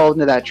never fell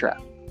into that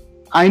trap.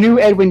 I knew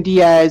Edwin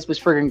Diaz was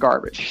friggin'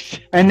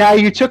 garbage. And now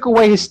you took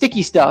away his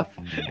sticky stuff.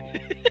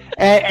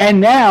 and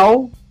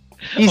now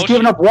he's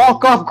giving up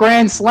walk-off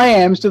grand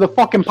slams to the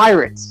fucking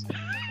Pirates.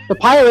 The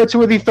Pirates,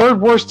 who are the 3rd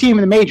worst team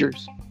in the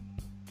majors.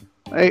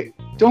 Hey,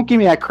 don't give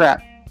me that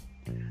crap.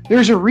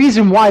 There's a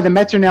reason why the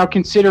Mets are now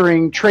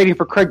considering trading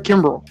for Craig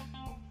Kimbrell.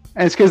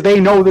 And it's because they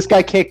know this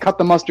guy can't cut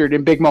the mustard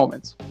in big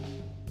moments.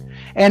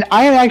 And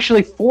I am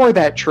actually for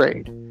that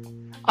trade.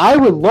 I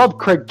would love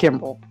Craig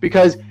Kimbrell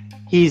because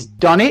he's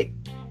done it,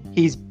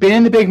 he's been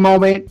in the big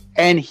moment,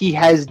 and he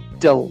has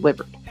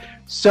delivered.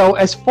 So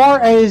as far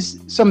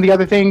as some of the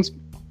other things,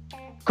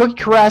 Cookie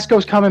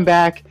Carrasco's coming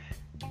back.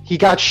 He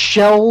got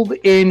shelled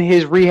in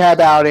his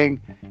rehab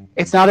outing.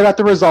 It's not about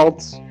the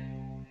results.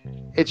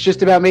 It's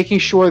just about making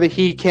sure that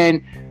he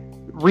can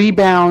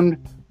rebound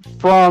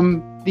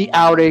from the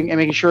outing and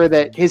making sure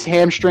that his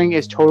hamstring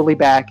is totally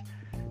back.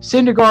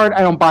 Syndergaard,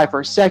 I don't buy for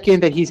a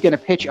second that he's going to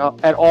pitch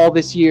up at all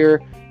this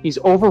year. He's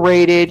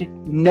overrated.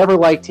 Never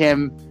liked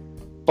him,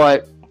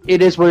 but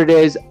it is what it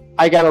is.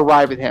 I got to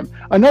ride with him.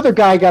 Another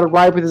guy I got to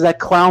ride with is that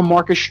clown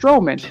Marcus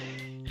Stroman.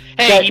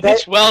 Hey, he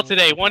pitched well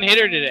today. One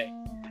hitter today.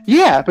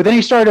 Yeah, but then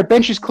he started a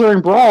benches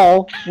clearing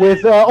brawl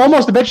with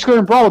almost a benches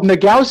clearing brawl with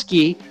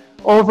Nagowski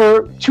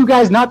over 2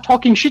 guys not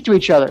talking shit to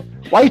each other.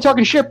 Why are you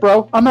talking shit,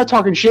 bro? I'm not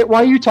talking shit.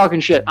 Why are you talking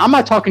shit? I'm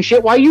not talking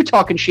shit. Why are you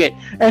talking shit?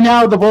 And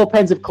now the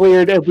bullpens have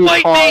cleared. And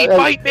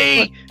fight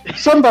me!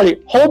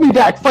 Somebody, hold me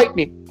back. Fight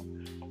me.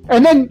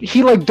 And then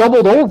he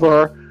doubled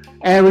over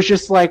and it was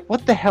just like,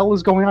 what the hell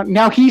is going on?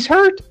 Now he's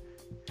hurt.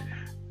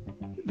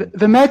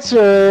 The Mets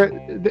are...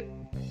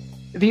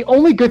 The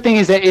only good thing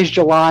is that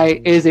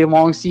July is a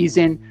long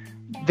season.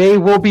 They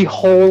will be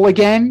whole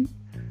again.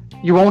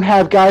 You won't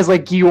have guys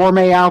like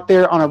Guillorme out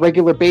there on a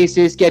regular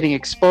basis getting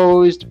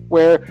exposed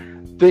where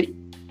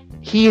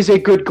he is a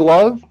good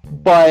glove,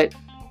 but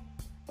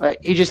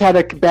he just had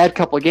a bad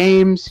couple of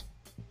games.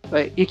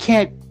 You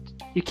can't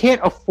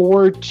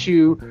afford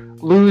to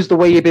lose the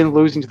way you've been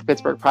losing to the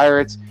Pittsburgh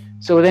Pirates.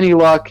 So with any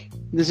luck,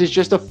 this is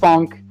just a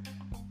funk.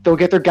 They'll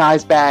get their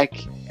guys back,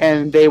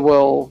 and they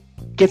will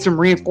get some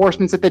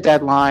reinforcements at the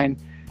deadline.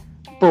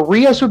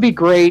 Barrios would be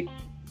great.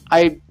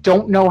 I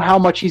don't know how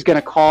much he's going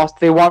to cost.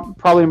 They want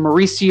probably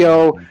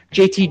Mauricio,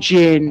 JT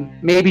Ginn,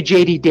 maybe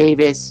JD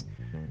Davis.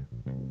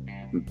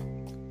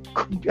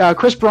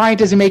 Chris Bryant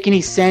doesn't make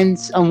any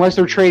sense unless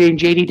they're trading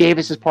JD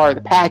Davis as part of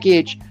the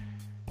package.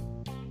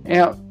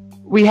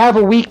 We have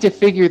a week to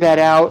figure that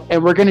out,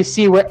 and we're going to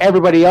see where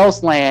everybody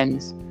else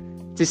lands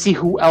to see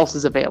who else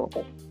is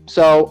available.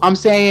 So I'm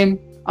saying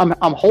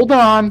I'm holding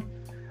on.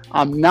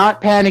 I'm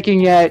not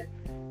panicking yet.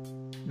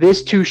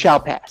 This too shall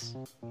pass.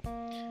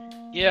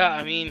 Yeah,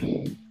 I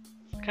mean,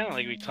 kind of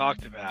like we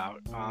talked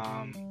about.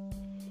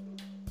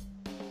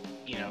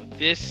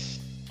 This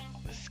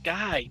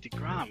guy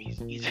DeGrom,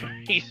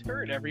 he's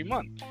hurt every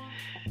month.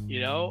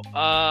 And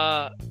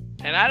I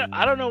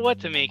don't know what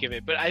to make of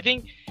it. But I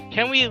think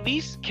can we at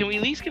least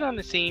get on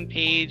the same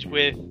page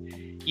with,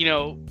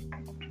 the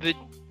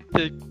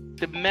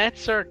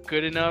Mets are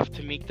good enough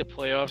to make the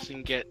playoffs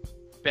and get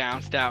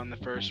bounced out in the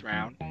first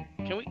round.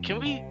 Can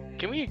we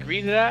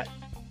agree to that?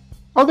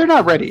 Oh, they're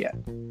not ready yet.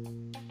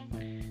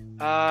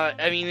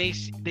 I mean,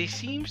 they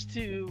seems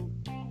to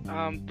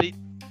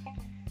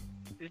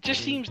it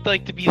just seems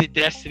like to be the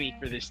destiny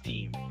for this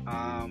team.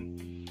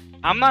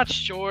 I'm not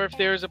sure if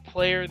there's a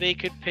player they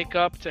could pick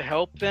up to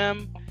help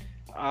them.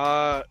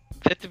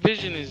 That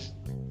division is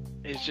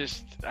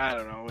just, I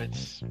don't know.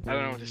 I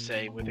don't know what to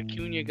say. With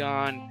Acuna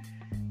gone,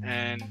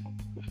 and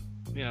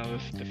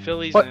the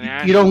Phillies. But and the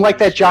Nationals, you don't like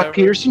that Jock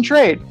Peterson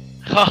trade?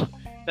 Oh,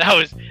 that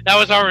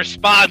was our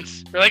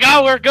response. We're like,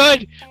 oh, we're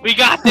good. We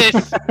got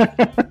this.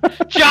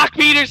 Jock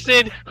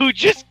Peterson, who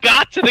just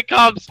got to the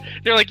Cubs.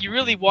 They're like, you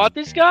really want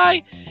this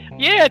guy?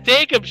 Yeah,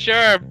 take him,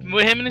 sure.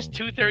 With him and his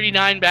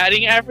 .239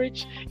 batting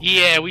average,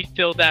 yeah, we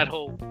filled that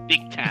hole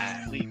big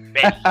time. We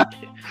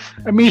ready.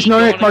 It means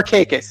no Nick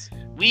Markakis.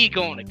 We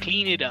gonna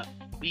clean it up.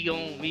 We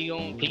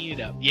gonna clean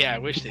it up. Yeah, I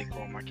wish they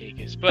called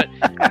Markakis, but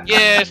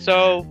yeah.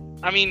 So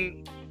I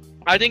mean,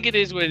 I think it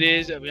is what it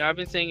is. I mean, I've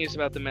been saying this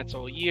about the Mets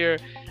all year.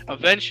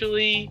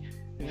 Eventually,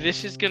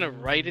 this is gonna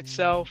right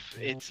itself.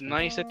 It's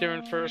nice that they're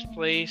in first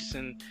place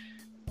and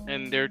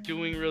they're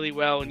doing really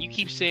well. And you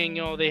keep saying,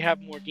 they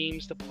have more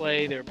games to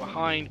play, they're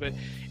behind, but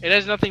it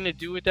has nothing to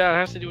do with that. It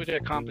has to do with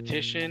their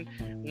competition.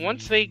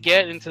 Once they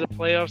get into the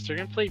playoffs, they're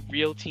gonna play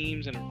real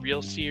teams in a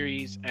real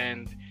series,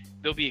 and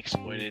they'll be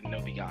exploited and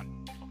they'll be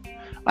gone.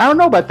 I don't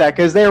know about that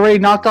because they already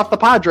knocked off the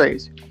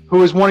Padres,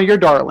 who is one of your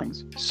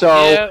darlings. So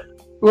Yeah.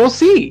 We'll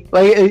see.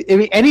 Like, I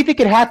mean, anything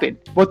could happen.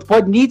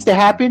 What needs to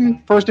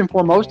happen first and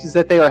foremost is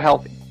that they are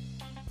healthy.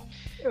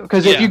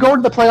 Because if you go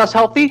into the playoffs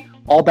healthy,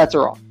 all bets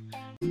are off.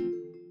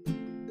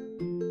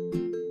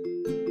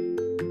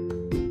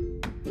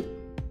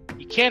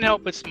 You can't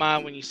help but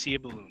smile when you see a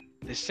balloon.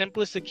 The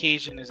simplest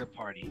occasion is a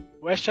party.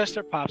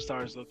 Westchester Pop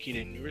Stars,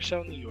 located in New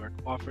Rochelle, New York,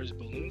 offers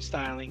balloon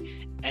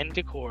styling and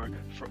decor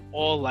for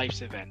all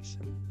life's events.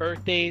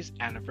 Birthdays,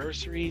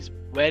 anniversaries,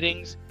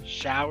 weddings,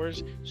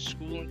 showers,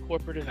 school and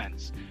corporate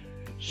events,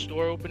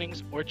 store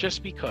openings, or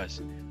just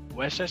because.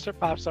 Westchester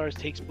Pop Stars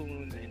takes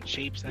balloons and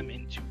shapes them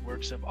into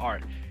works of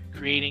art,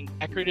 creating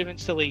decorative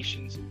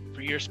installations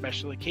for your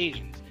special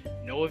occasions.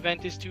 No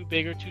event is too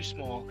big or too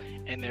small,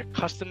 and their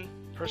custom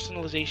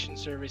personalization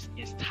service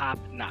is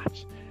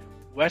top-notch.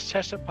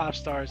 Westchester Pop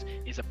Stars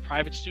is a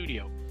private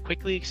studio,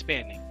 quickly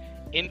expanding.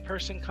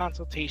 In-person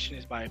consultation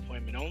is by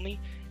appointment only.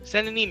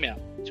 Send an email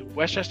to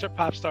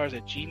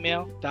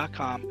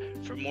westchesterpopstars@gmail.com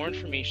for more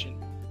information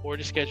or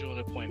to schedule an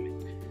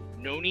appointment.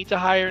 No need to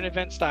hire an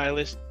event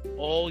stylist.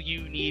 All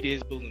you need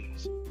is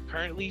balloons.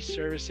 Currently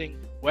servicing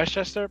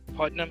Westchester,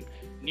 Putnam,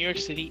 New York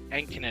City,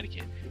 and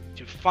Connecticut.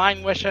 To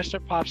find Westchester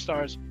Pop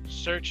Stars,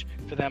 search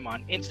for them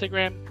on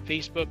Instagram,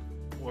 Facebook,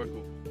 or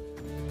Google.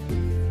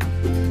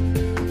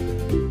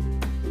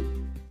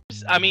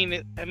 I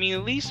mean, at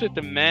least with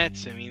the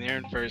Mets, they're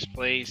in first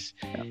place.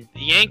 Yeah. The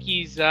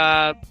Yankees,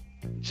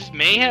 just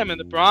mayhem in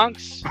the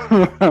Bronx.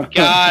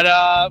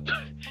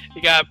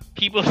 You got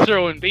people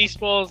throwing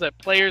baseballs at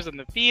players on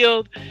the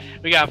field.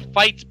 We got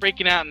fights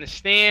breaking out in the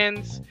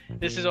stands.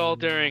 This is all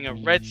during a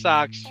Red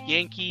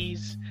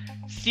Sox-Yankees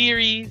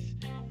series.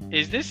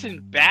 Is this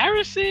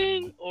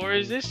embarrassing, or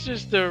is this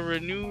just a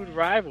renewed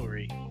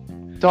rivalry?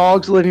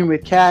 Dogs living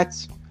with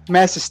cats,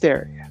 mass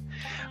hysteria.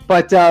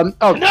 But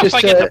enough,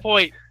 I get the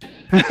point.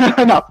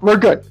 Enough. We're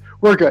good.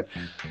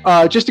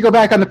 Just to go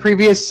back on the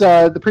previous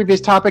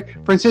topic,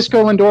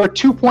 Francisco Lindor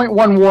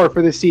 2.1 WAR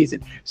for this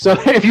season. So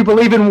if you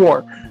believe in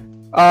war,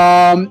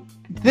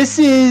 it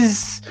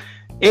is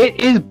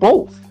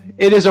both.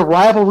 It is a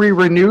rivalry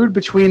renewed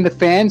between the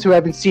fans who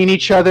haven't seen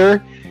each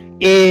other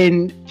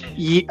in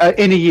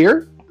a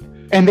year,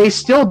 and they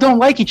still don't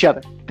like each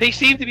other. They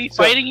seem to be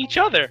fighting each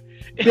other.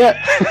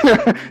 Yeah,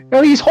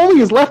 he's holding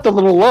his left a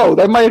little low.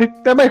 That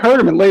might hurt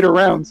him in later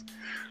rounds.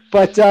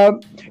 But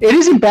it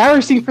is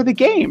embarrassing for the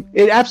game.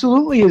 It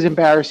absolutely is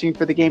embarrassing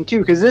for the game, too,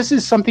 because this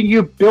is something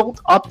you built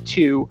up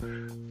to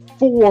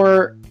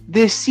for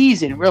this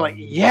season. We're like,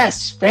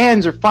 yes,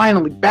 fans are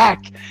finally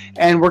back,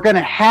 and we're going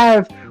to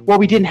have what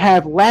we didn't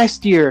have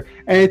last year,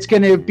 and it's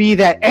going to be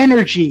that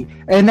energy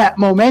and that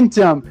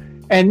momentum.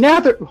 And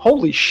now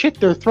holy shit,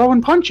 they're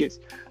throwing punches.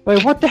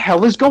 Like, what the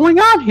hell is going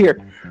on here?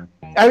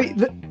 I mean,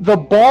 the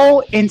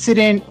ball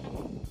incident,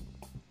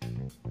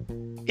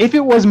 if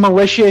it was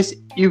malicious,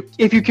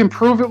 if you can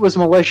prove it was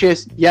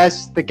malicious,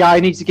 yes, the guy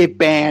needs to get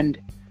banned.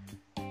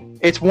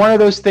 It's one of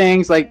those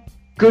things, like,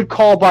 good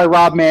call by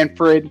Rob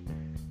Manfred.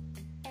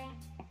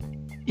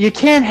 You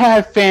can't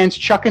have fans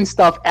chucking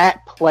stuff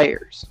at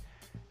players.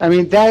 I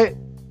mean, the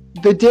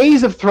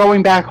days of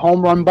throwing back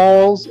home run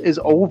balls is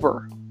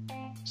over.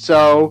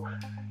 So,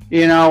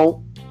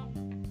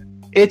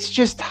 it's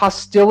just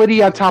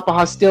hostility on top of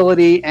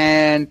hostility,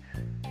 and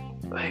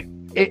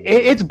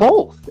it's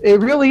both. It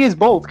really is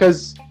both,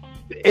 because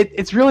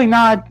it's really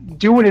not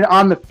doing it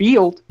on the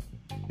field.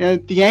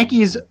 The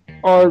Yankees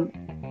are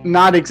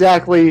not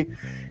exactly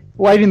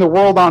lighting the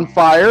world on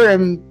fire,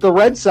 and the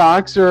Red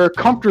Sox are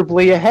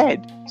comfortably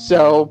ahead.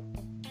 So,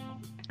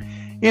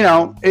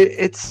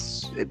 it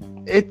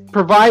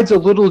provides a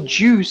little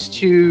juice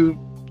to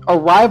a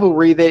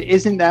rivalry that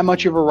isn't that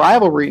much of a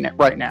rivalry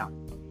right now.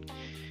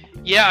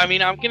 Yeah, I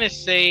mean, I'm gonna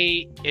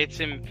say it's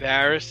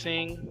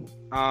embarrassing.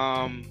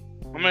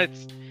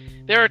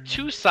 There are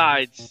two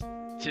sides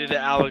to the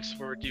Alex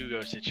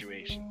Verdugo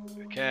situation.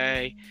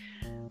 Okay,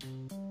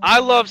 I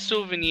love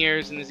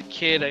souvenirs, and as a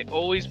kid, I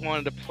always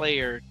wanted a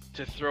player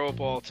to throw a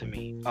ball to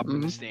me up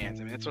in the stands.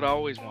 I mean, that's what I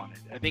always wanted.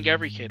 I think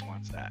every kid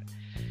wants that.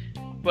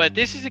 But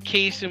this is a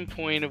case in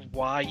point of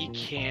why you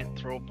can't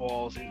throw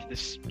balls into the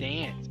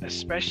stands,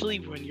 especially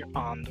when you're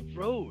on the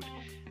road.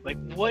 Like,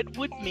 what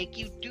would make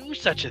you do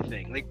such a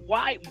thing? Like,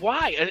 why?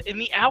 In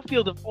the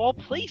outfield of all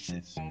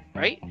places,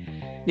 right?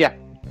 Yeah.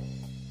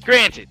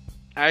 Granted,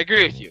 I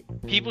agree with you.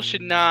 People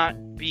should not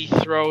be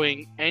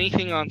throwing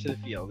anything onto the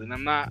field. And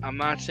I'm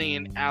not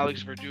saying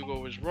Alex Verdugo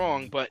was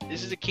wrong, but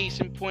this is a case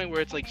in point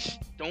where it's like,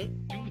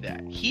 don't do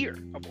that. Here,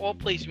 of all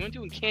places. You want to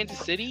do it in Kansas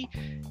City?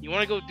 You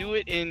want to go do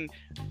it in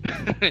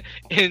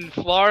in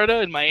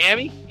Florida, in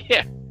Miami?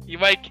 Yeah, you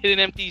might get an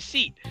empty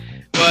seat.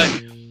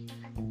 But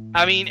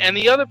I mean, and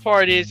the other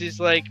part is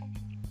like,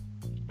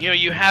 you know,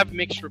 you have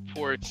mixed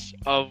reports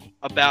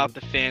about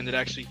the fan that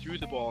actually threw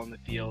the ball in the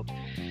field.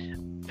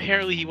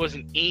 Apparently, he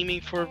wasn't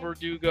aiming for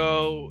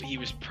Verdugo. He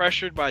was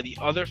pressured by the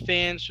other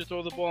fans to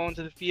throw the ball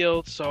into the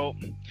field. So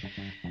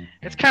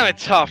it's kind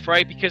of tough,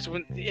 right? Because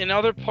in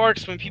other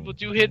parks,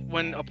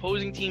 when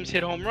opposing teams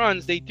hit home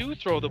runs, they do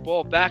throw the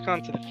ball back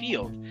onto the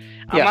field.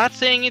 I'm not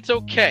saying it's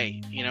okay,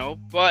 you know,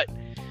 but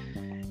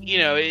you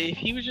know, if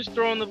he was just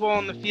throwing the ball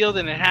in the field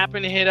and it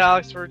happened to hit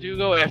Alex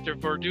Verdugo after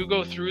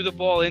Verdugo threw the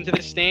ball into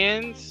the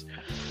stands,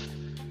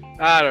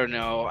 I don't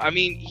know. I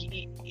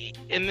mean,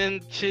 and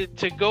then to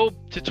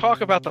talk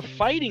about the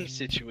fighting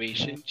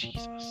situation,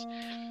 Jesus,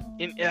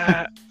 and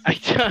I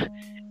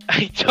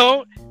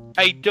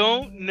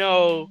don't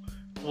know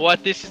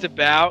what this is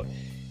about.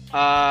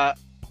 But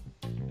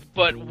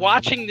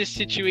watching this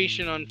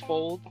situation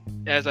unfold,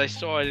 as I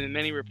saw it in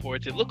many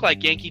reports, it looked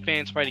like Yankee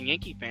fans fighting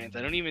Yankee fans.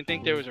 I don't even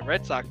think there was a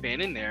Red Sox fan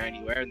in there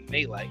anywhere in the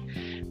melee.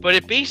 But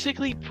it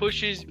basically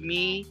pushes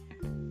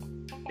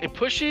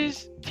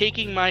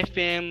taking my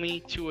family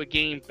to a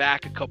game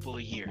back a couple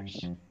of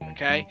years.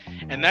 Okay?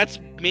 And that's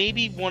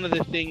maybe one of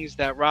the things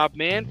that Rob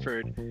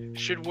Manfred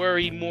should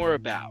worry more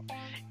about.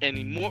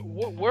 And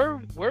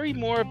worry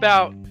more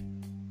about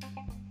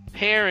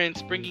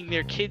parents bringing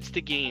their kids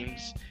to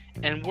games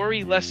and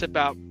worry less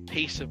about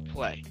pace of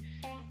play.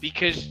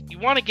 Because you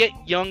want to get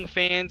young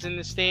fans in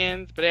the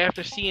stands, but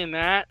after seeing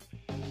that,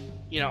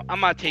 you know, I'm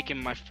not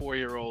taking my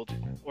 4-year-old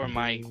or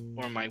my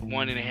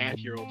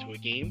 1.5-year-old to a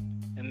game,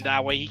 and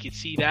that way he could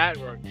see that,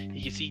 or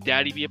he could see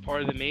Daddy be a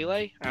part of the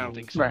melee. I don't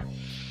think so. Right.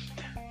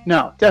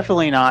 No,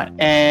 definitely not.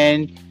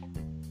 And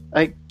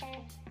like,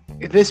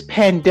 this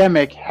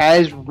pandemic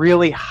has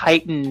really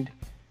heightened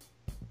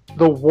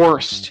the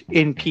worst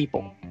in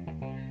people.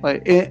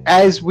 Like,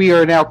 as we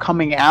are now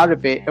coming out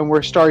of it and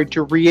we're starting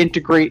to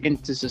reintegrate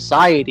into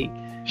society,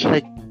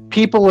 like,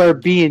 people are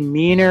being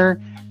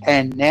meaner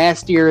and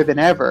nastier than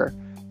ever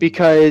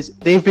because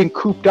they've been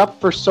cooped up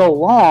for so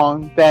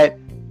long that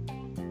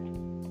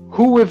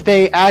who have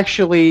they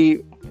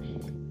actually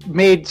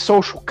made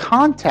social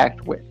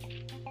contact with?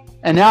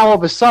 And now all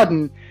of a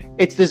sudden,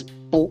 it's this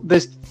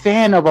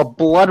fan of a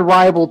blood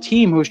rival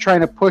team who's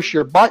trying to push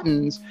your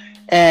buttons,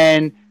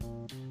 and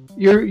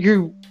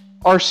you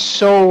are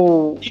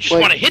so, you just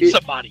want to hit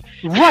somebody,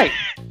 right?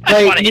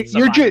 Like,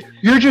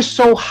 you're just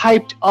so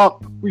hyped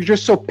up. You're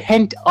just so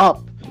pent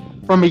up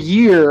from a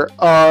year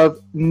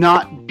of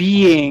not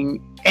being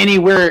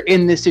anywhere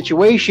in this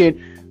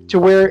situation to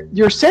where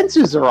your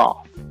senses are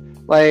off.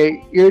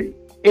 Like, you're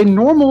in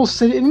normal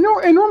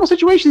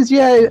situations,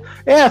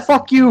 yeah,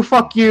 fuck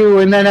you,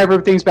 and then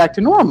everything's back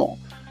to normal.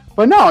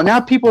 But no,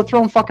 now people are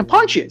throwing fucking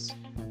punches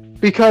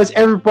because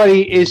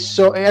everybody's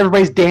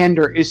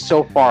dander is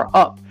so far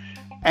up.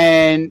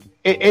 And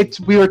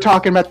we were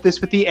talking about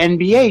this with the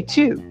NBA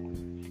too.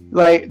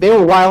 Like, they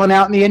were wilding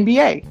out in the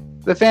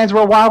NBA. The fans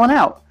were wilding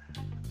out.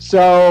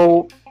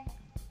 So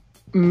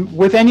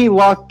with any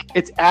luck,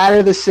 it's out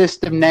of the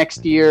system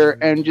next year,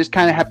 and just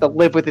kind of have to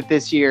live with it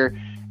this year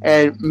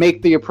and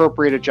make the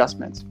appropriate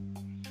adjustments.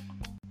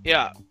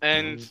 Yeah,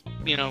 and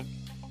you know,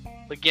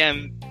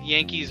 again,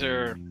 Yankees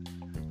are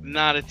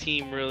not a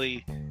team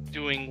really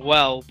doing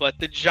well, but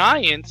the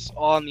Giants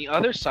on the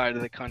other side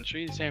of the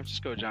country, the San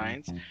Francisco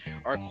Giants,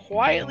 are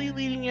quietly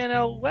leading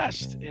NL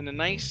West in a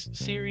nice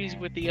series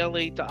with the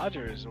LA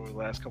Dodgers over the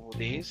last couple of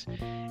days.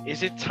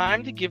 Is it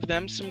time to give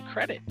them some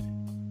credit?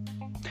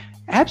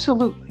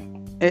 Absolutely.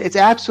 It's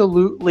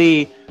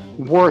absolutely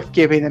worth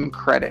giving them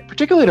credit,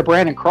 particularly to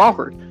Brandon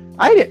Crawford.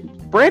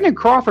 Brandon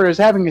Crawford is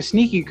having a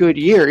sneaky good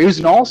year. He was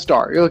an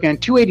all-star. You're looking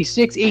at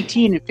 286,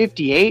 18, and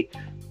 58.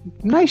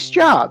 Nice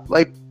job.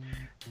 Like,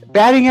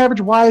 batting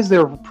average-wise,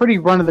 they're pretty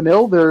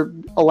run-of-the-mill. They're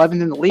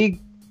 11th in the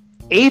league,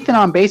 8th in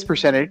on-base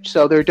percentage,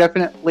 so they're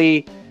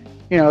definitely,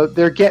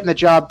 they're getting the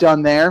job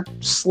done there.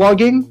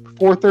 Slugging,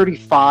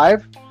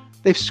 435.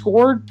 They've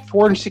scored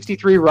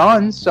 463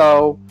 runs,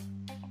 so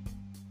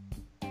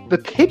the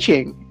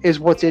pitching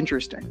is what's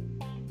interesting.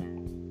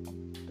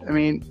 I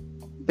mean,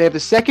 They have the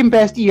second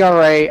best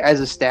ERA as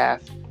a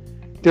staff.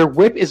 Their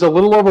WHIP is a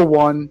little over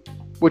 1,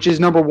 which is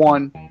number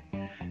 1.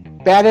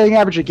 Batting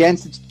average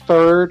against, it's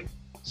 3rd.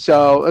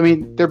 So, I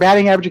mean, their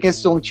batting average against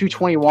is only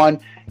 221.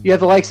 You have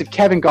the likes of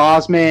Kevin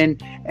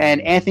Gausman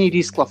and Anthony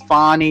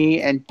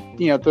DeSclafani and,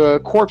 the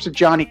corpse of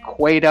Johnny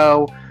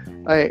Cueto.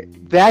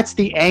 That's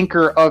the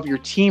anchor of your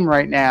team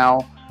right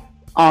now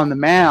on the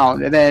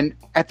mound. And then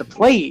at the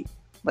plate,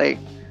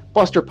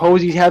 Buster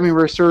Posey's having a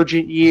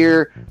resurgent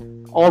year.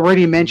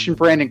 Already mentioned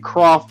Brandon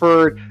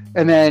Crawford.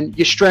 And then Mike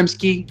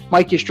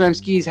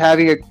Yastrzemski's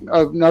having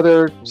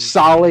another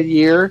solid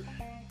year.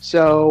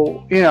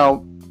 So,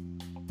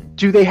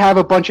 do they have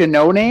a bunch of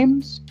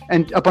no-names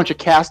and a bunch of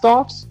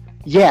cast-offs?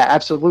 Yeah,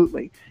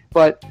 absolutely.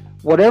 But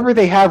whatever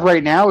they have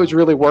right now is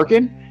really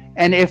working.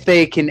 And if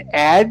they can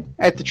add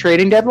at the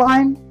trading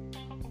deadline,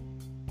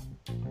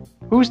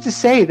 who's to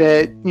say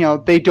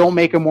that, they don't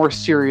make a more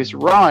serious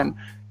run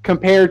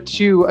compared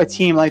to a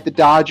team like the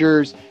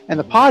Dodgers and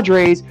the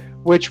Padres,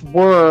 which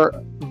were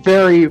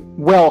very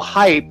well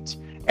hyped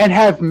and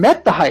have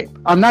met the hype.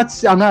 I'm not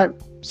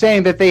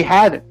saying that they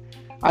haven't.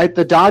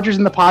 The Dodgers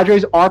and the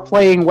Padres are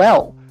playing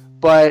well,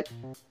 but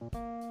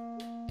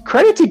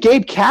credit to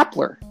Gabe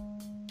Kapler.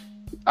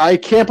 I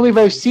can't believe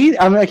I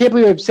can't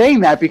believe I'm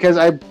saying that because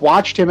I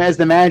watched him as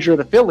the manager of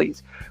the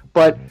Phillies.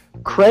 But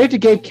credit to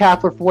Gabe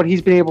Kapler for what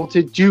he's been able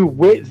to do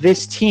with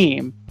this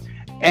team,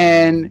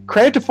 and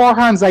credit to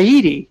Farhan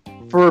Zaidi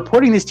for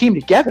putting this team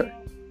together.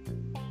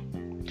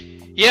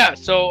 Yeah,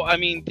 so, I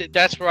mean,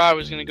 that's where I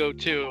was going to go,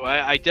 too.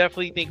 I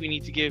definitely think we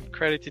need to give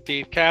credit to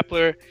Dave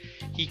Kapler.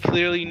 He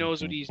clearly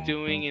knows what he's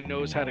doing and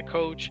knows how to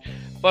coach.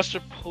 Buster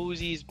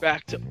Posey's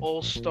back to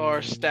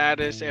all-star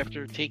status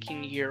after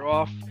taking a year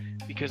off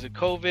because of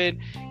COVID.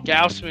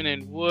 Gausman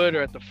and Wood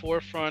are at the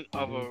forefront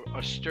of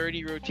a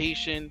sturdy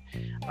rotation.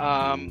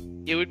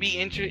 It'll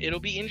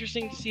be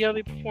interesting to see how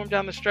they perform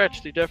down the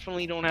stretch. They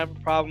definitely don't have a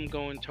problem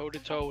going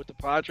toe-to-toe with the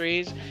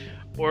Padres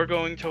or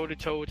going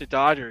toe-to-toe with the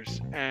Dodgers.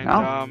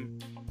 And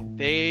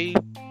we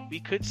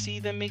could see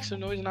them make some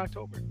noise in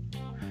October.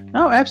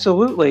 No,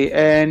 absolutely.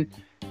 And,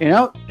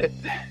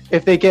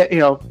 if they get,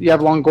 you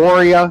have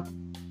Longoria,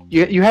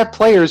 you have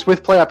players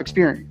with playoff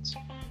experience.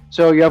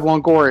 So you have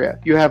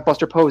Longoria, you have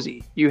Buster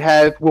Posey, you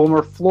have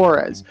Wilmer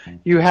Flores,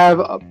 you have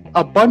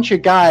a bunch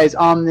of guys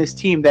on this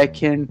team that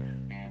can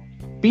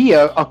be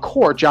a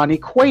core, Johnny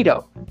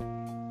Cueto.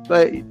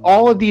 But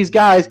all of these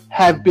guys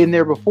have been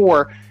there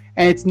before,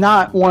 and it's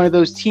not one of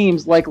those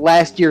teams like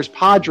last year's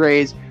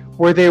Padres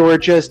where they were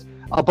just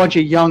a bunch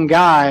of young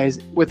guys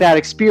without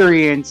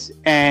experience,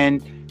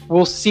 and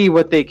we'll see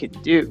what they can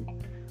do.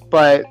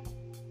 But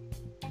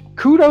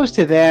kudos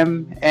to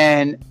them,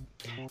 and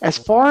as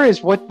far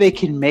as what they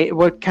can make,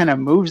 what kind of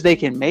moves they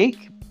can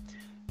make,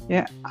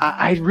 yeah,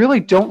 I really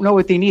don't know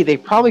what they need. They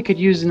probably could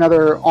use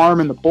another arm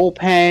in the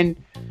bullpen.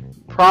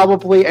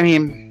 Probably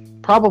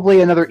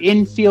another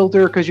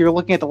infielder, because you're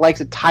looking at the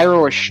likes of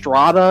Thairo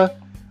Estrada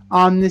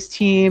on this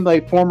team,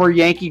 like former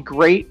Yankee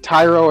great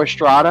Thairo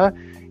Estrada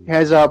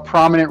has a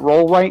prominent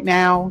role right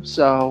now.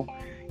 So,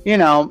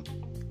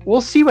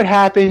 we'll see what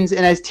happens.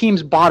 And as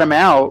teams bottom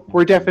out,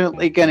 we're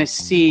definitely going to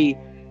see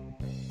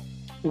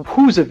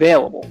who's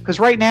available, because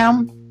right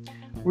now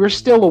we're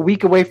still a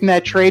week away from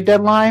that trade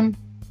deadline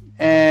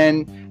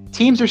and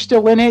teams are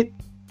still in it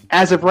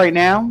as of right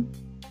now.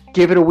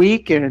 Give it a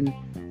week and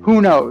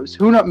who knows,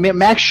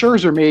 Max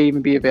Scherzer may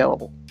even be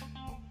available.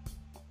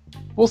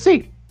 We'll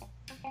see.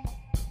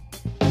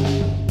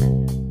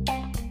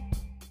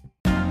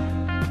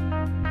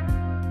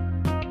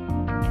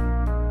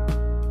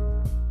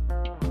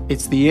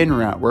 It's the In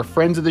Route, where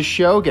friends of the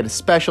show get a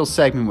special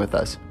segment with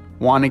us.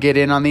 Want to get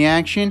in on the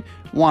action?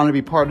 Want to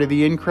be part of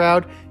the in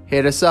crowd?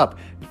 Hit us up,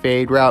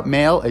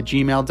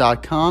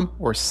 faderoutemail@gmail.com,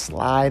 or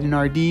slide in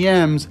our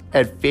DMs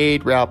at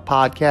Fade Route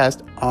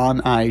Podcast on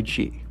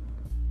IG.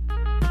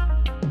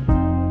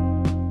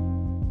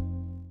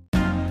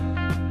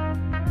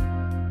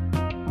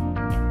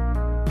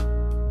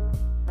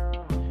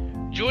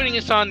 Joining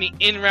us on the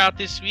in route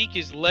this week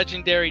is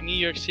legendary New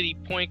York City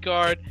point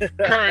guard,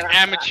 current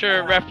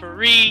amateur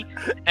referee,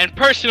 and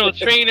personal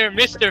trainer,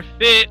 Mr.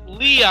 Fit,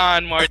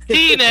 Leon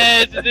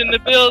Martinez is in the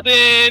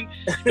building.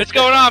 What's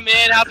going on,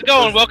 man? How's it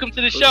going? Welcome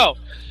to the show.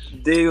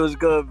 D, what's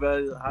good,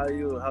 man? How are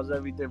you? How's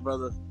everything,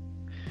 brother?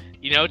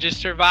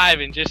 Just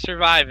surviving.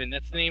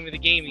 That's the name of the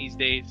game these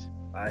days.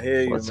 I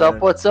hear you, What's man.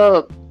 up? What's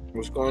up?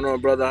 What's going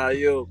on, brother? How are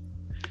you?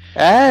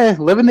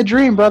 Living the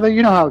dream, brother.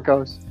 You know how it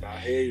goes. I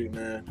hear you,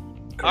 man.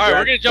 All right,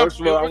 we're gonna jump.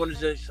 First of all, I want to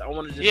just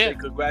say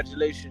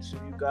congratulations to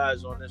you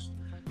guys on this.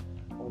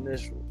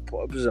 This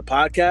is a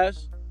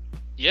podcast.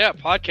 Yeah,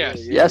 podcast.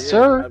 Yes,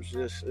 sir.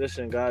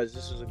 Listen, guys,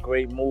 this is a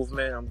great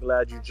movement. I'm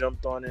glad you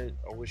jumped on it.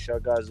 I wish y'all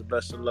guys the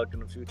best of luck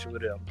in the future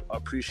with it. I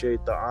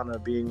appreciate the honor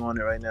of being on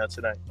it right now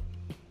tonight.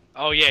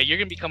 Oh yeah, you're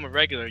gonna become a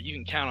regular. You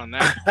can count on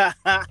that.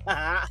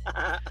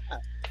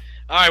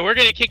 All right, we're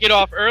gonna kick it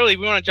off early.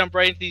 We want to jump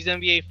right into these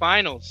NBA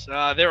finals.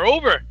 They're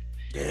over.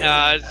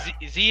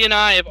 Z and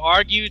I have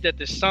argued that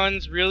the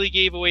Suns really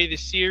gave away the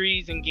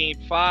series in Game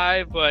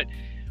 5, but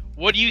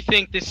What do you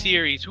think this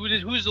series?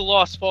 Who's the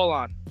loss fall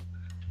on?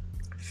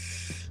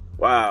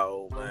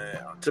 Wow, man.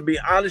 To be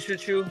honest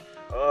with you,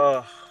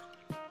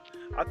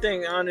 I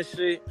think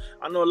honestly,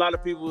 I know a lot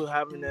of people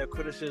having their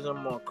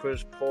criticism on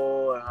Chris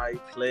Paul and how he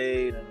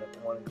played and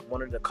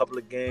one of the couple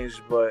of games,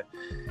 but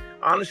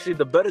honestly,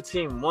 the better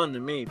team won to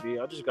me, B.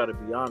 I just got to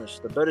be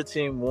honest. The better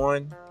team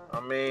won. I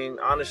mean,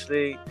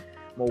 honestly,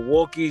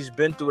 Milwaukee's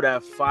been through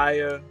that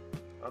fire.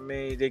 I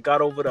mean, they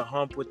got over the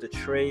hump with the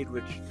trade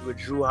with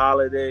Drew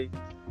Holiday,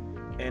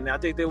 and I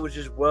think they were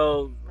just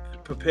well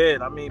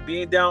prepared. I mean,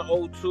 being down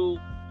 0-2,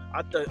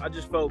 I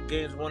just felt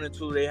games 1 and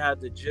 2, they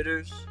had the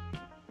jitters.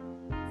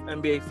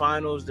 NBA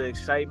Finals, the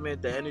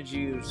excitement, the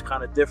energy was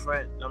kind of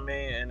different. I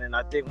mean, and then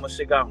I think once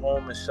they got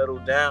home and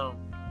settled down,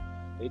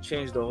 they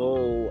changed the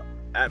whole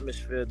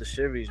atmosphere of the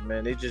series,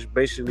 man. They just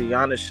basically,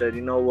 Giannis said,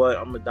 you know what,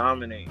 I'm going to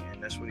dominate,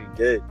 and that's what he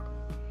did.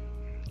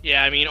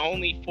 Yeah, I mean,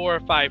 only 4 or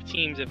 5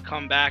 teams have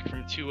come back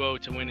from 2-0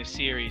 to win a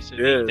series. So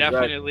Yeah,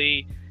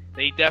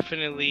 they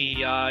definitely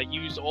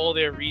used all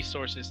their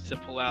resources to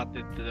pull out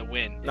the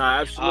win.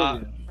 Nah,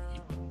 absolutely.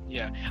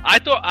 Yeah, I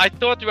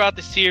thought throughout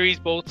the series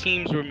both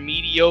teams were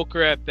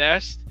mediocre at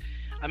best.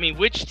 I mean,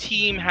 which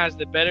team has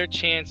the better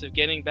chance of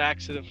getting back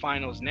to the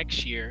finals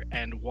next year,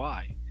 and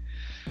why?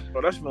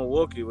 Well, that's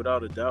Milwaukee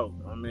without a doubt.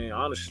 I mean,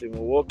 honestly,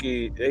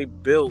 Milwaukee, they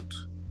built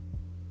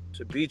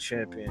to be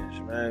champions,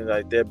 man.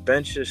 Like, their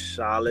bench is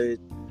solid.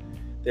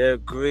 They're a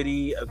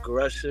gritty,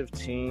 aggressive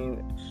team.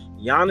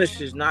 Giannis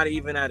is not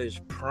even at his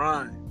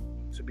prime,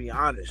 to be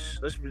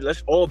honest.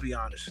 Let's all be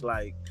honest.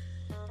 Like,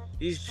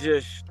 he's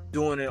just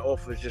doing it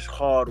off of just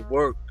hard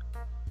work.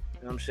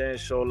 You know what I'm saying?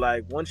 So,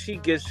 like, once he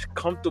gets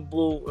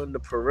comfortable in the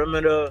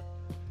perimeter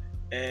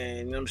and,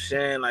 you know what I'm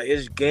saying, like,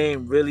 his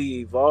game really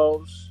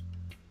evolves,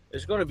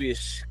 it's going to be a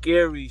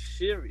scary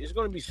series. It's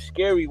going to be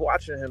scary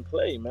watching him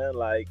play, man.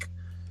 Like,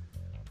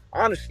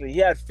 honestly, he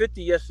had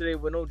 50 yesterday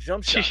with no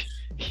jump shots.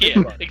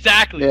 Yeah,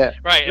 exactly. Yeah.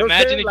 Right. You know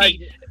Imagine if like,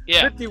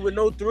 50 with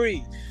no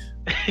threes.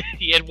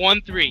 He had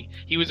 1 3.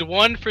 He was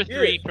 1 for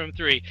 3 from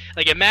 3.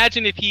 Like,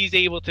 imagine if he's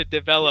able to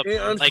develop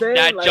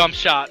that jump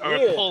shot or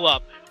a pull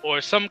up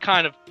or some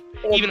kind of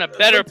even a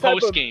better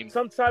post game.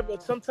 Some type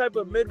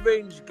of mid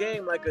range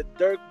game, like a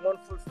Dirk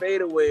 1-foot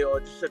fadeaway or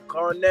just a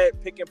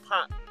Garnett pick and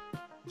pop.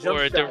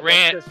 Or a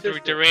Durant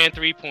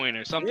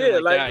 3-pointer,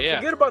 something like that. Yeah.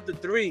 Forget about the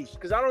threes,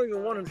 because I don't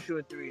even want him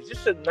shooting threes.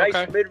 Just a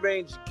nice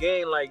mid-range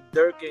game like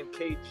Dirk and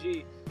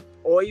KG,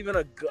 or even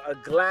a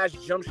glass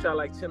jump shot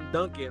like Tim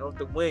Duncan off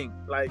the wing.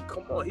 Like,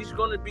 come on, he's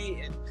going to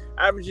be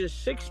averaging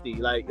 60.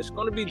 Like, it's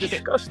going to be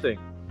disgusting.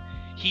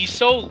 He's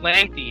so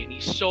lengthy and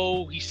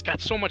he's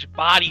got so much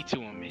body to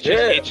him.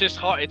 It's just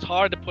hard. It's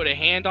hard to put a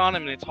hand on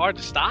him, and it's hard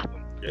to stop him.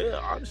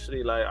 Yeah,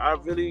 honestly, like, I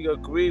really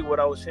agree with what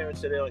I was hearing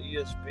today on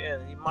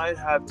ESPN. He might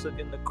have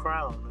taken the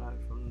crown, man,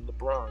 from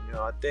LeBron. You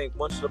know, I think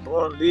once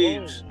LeBron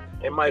leaves,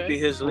 it might be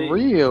his league.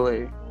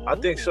 Really? I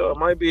think so. It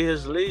might be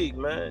his league,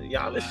 man.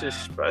 Giannis is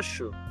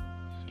special.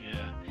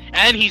 Yeah.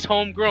 And he's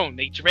homegrown.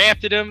 They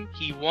drafted him.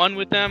 He won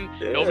with them.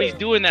 Yeah. Nobody's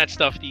doing that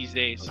stuff these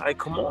days. Like,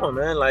 come on,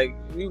 man. Like,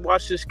 we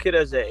watched this kid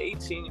as an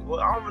 18. Well,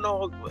 I don't even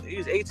know. He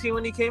was 18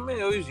 when he came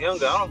in, or he was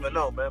younger. I don't even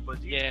know, man. But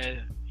he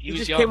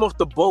was just young. Came off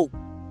the boat.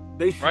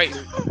 Basically.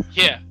 Right.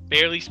 Yeah.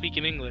 Barely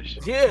speaking English.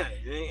 Yeah.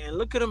 And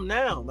look at him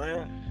now,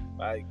 man.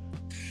 Like,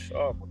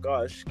 oh my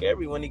God, it's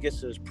scary when he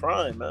gets to his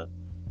prime, man.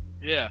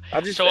 Yeah.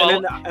 I just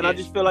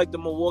feel like the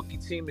Milwaukee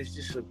team is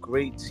just a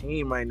great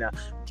team right now.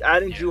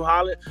 Adding Drew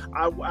Holiday,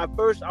 at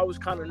first I was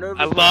kind of nervous.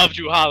 I love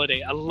Drew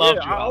Holiday. I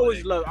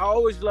always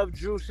loved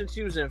Drew since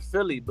he was in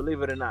Philly.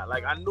 Believe it or not,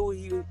 like, I knew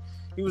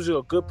he was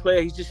a good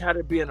player. He just had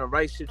to be in the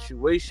right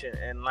situation,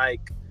 and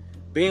like,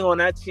 being on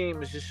that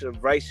team is just a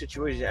right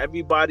situation.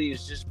 Everybody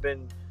has just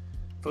been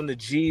from the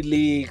G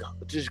League,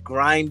 just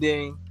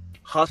grinding,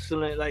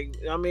 hustling. Like,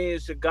 I mean,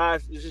 it's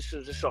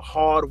just a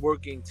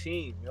hard-working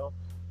team, you know.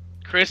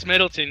 Chris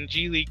Middleton,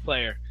 G League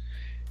player.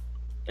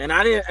 And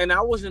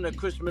I wasn't a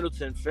Chris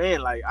Middleton fan.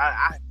 Like,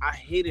 I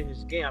hated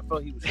his game. I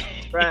felt he was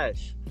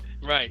trash.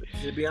 Right.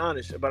 To be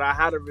honest, but I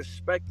had to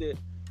respect it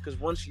because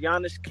once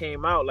Giannis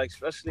came out, like,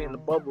 especially in the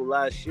bubble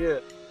last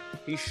year,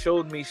 he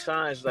showed me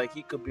signs like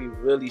he could be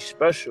really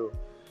special.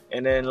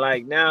 And then,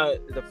 like, now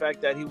the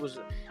fact that he was,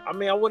 I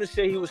mean, I wouldn't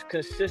say he was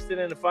consistent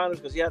in the finals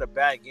because he had a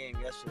bad game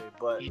yesterday,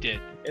 but he did.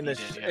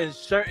 In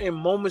certain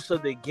moments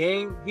of the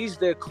game, he's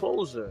their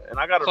closer, and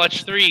I gotta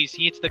clutch threes.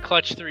 He hits the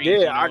clutch threes. Yeah,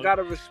 you know? I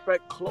gotta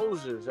respect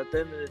closers at the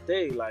end of the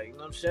day. Like, you know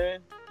what I'm saying?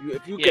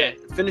 If you can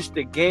finish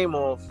the game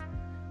off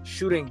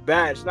shooting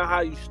bad, it's not how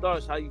you start,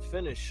 it's how you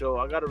finish. So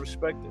I gotta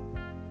respect it.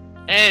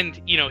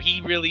 And, you know, he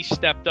really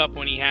stepped up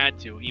when he had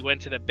to. He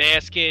went to the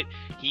basket.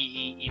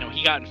 He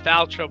got in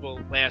foul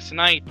trouble last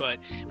night, but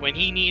when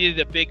he needed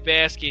a big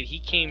basket, he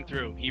came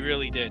through. He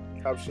really did.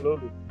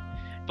 Absolutely.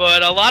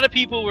 But a lot of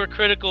people were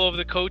critical of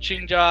the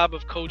coaching job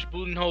of Coach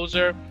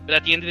Budenholzer, but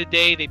at the end of the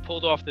day, they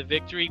pulled off the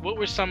victory. What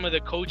were some of the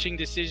coaching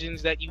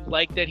decisions that you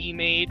liked that he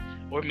made,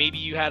 or maybe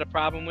you had a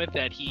problem with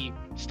that he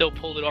still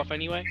pulled it off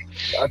anyway?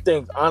 I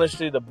think,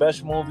 honestly, the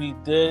best move he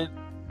did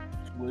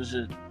was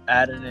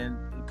adding in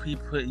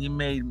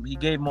he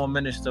gave more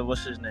minutes to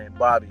what's his name,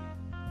 Bobby.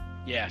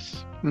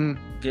 Yes.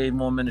 Gave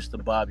more minutes to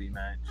Bobby,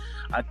 man.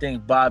 I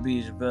think Bobby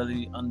is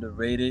really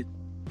underrated.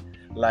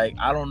 Like,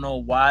 I don't know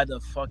why the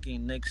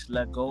fucking Knicks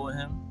let go of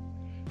him.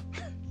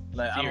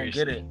 Like, seriously. I don't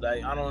get it.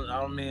 Like, I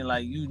don't mean,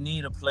 like, you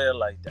need a player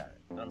like that.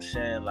 You know what I'm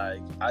saying?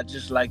 Like, I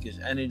just like his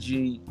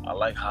energy. I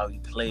like how he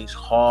plays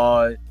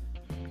hard.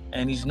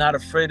 And he's not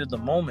afraid of the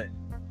moment.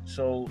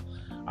 So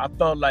I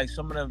felt like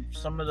some of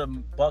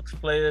the Bucks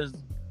players,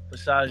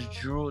 besides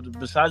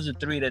the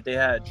three that they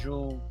had,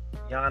 Drew,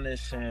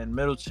 Giannis, and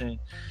Middleton,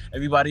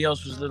 everybody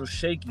else was a little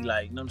shaky.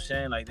 Like, you know what I'm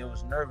saying? Like, they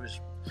was nervous.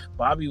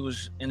 Bobby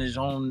was in his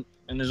own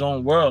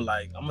world.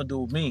 Like, I'm gonna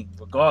do me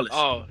regardless.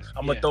 I'm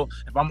gonna throw.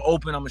 If I'm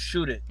open, I'm gonna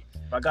shoot it.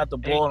 If I got the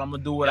ball, I'm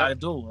gonna do what I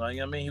do. Like,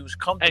 you know what I mean? He was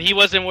comfortable. And he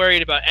wasn't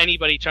worried about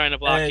anybody trying to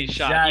block his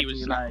shot.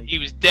 He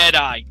was dead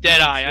eye.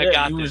 I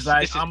got he this. Was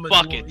like, this is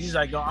buckets. He's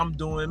like, I'm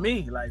doing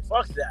me. Like,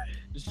 fuck that.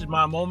 This is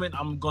my moment.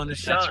 I'm gonna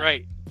shine. That's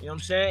right. You know what I'm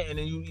saying? And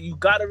then you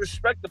gotta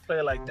respect the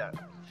player like that.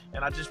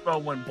 And I just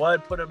felt when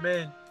Bud put him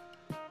in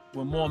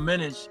with more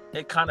minutes,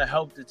 it kind of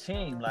helped the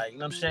team. Like, you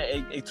know what I'm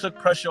saying? It took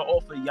pressure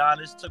off of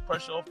Giannis, took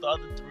pressure off the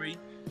other three.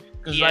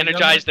 He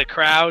energized the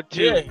crowd,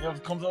 too. Yeah,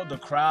 it comes off the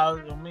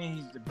crowd. I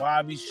mean,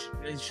 Bobby's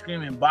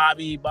screaming,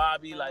 Bobby.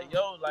 Like,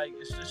 yo, like,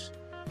 it's just,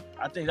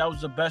 I think that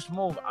was the best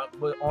move.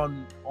 But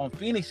on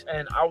Phoenix,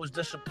 and I was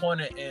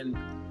disappointed in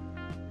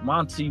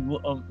Monty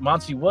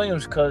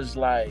Williams because,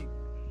 like,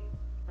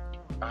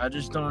 I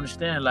just don't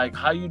understand. Like,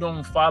 how you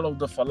don't follow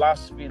the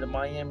philosophy the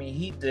Miami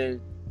Heat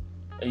did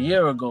a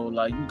year ago.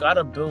 Like, you got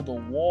to build a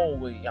wall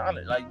with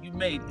Giannis. Like, you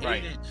made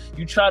Aiden,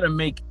 you try to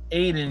make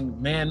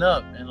Aiden man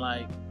up. And,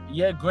 like,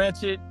 yeah,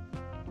 granted,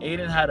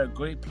 Aiden had a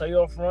great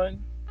playoff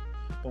run,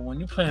 but when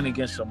you're playing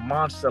against a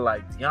monster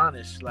like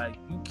Giannis, like,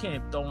 you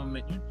can't throw him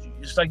in.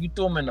 It's like you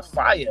threw him in the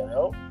fire,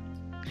 yo.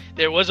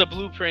 There was a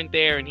blueprint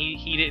there, and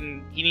he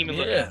didn't even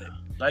look at it.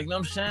 Like, you know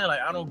what I'm saying? Like,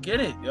 I don't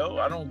get it, yo.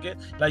 I don't get.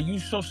 Like, you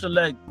supposed to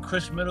let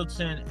Chris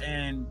Middleton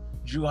and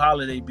Jrue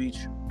Holiday beat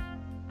you.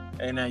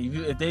 And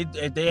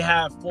if they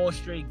have 4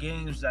 straight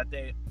games that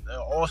they're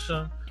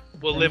awesome,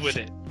 we'll live with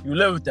it. You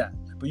live with that,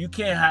 but you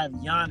can't have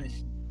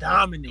Giannis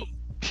dominate.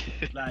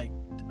 like,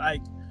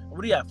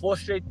 what do you have? 4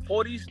 straight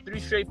 40s, 3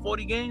 straight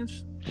 40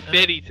 games.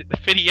 50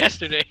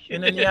 yesterday,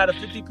 and then you had a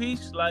 50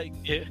 piece. Like,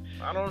 yeah.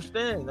 I don't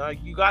understand.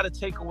 Like, you got to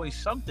take away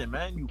something,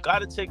 man. You got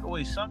to take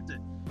away something.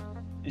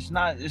 It's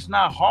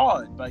not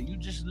hard. Like, you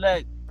just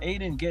let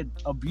Aiden get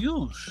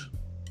abused.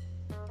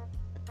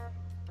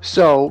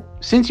 So,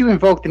 since you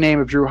invoked the name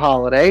of Jrue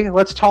Holiday,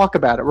 let's talk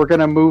about it. We're going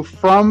to move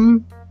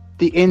from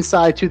the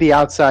inside to the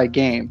outside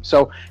game.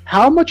 So,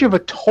 how much of a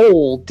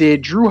toll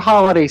did Jrue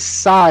Holiday's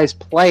size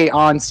play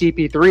on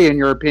CP3, in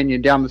your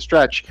opinion, down the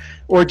stretch?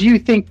 Or do you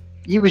think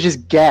he was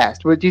just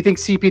gassed? Do you think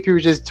CP3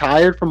 was just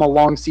tired from a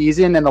long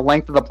season and the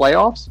length of the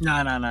playoffs?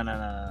 No.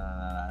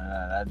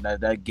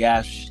 That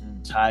gas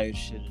and tired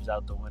shit is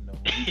out the window.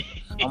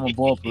 I'm a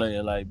ball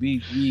player. Like,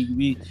 we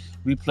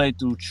play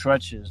through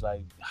trenches,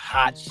 like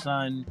hot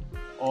sun,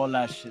 all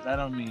that shit. That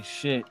don't mean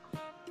shit.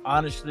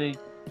 Honestly,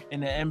 in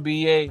the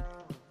NBA,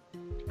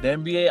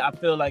 I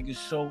feel like it's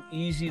so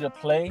easy to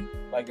play.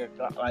 Like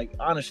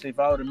honestly, if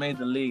I would have made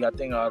the league, I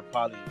think I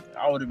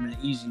would have been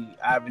easy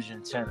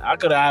averaging 10. I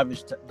could have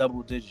averaged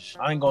double digits.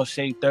 I ain't gonna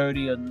say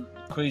 30 or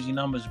crazy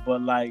numbers,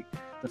 but like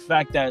the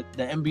fact that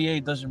the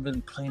NBA doesn't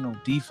really play no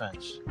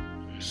defense.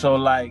 So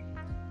like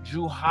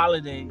Jrue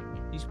Holiday,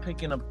 he's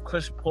picking up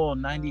Chris Paul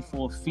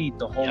 94 feet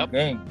the whole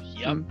game.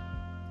 Yep.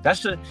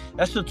 That's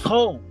a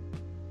toll.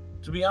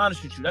 To be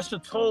honest with you, that's a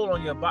toll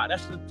on your body.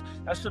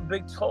 That's a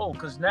big toll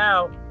because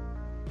now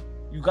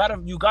you gotta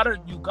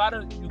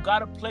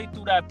play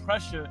through that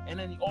pressure, and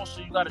then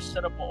also you gotta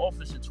set up an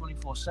offense in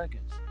 24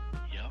 seconds.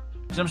 Yep. You know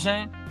what I'm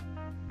saying?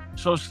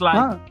 So it's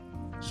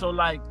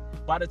like,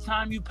 by the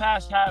time you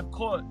pass half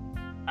court,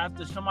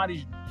 after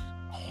somebody's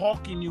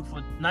hawking you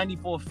for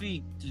 94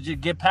 feet to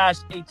just get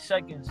past 8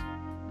 seconds,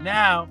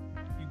 now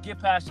you get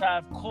past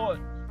half court,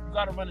 you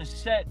gotta run a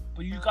set,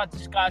 but you got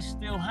this guy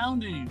still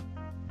hounding you.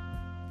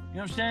 You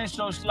know what I'm saying?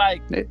 So it's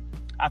like,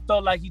 I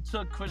felt like he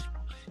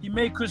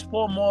made Chris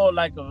Paul more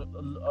like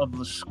of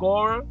a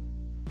scorer,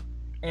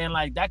 and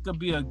like that could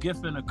be a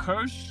gift and a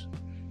curse,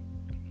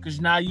 because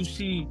now you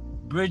see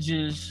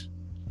Bridges,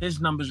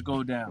 his numbers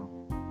go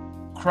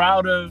down,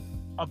 Crowder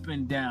up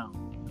and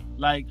down,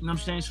 like, you know what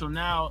I'm saying? So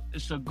now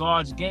it's a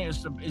guard's game.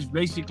 It's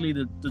basically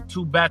the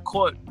 2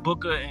 backcourt,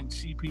 Booker and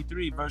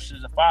CP3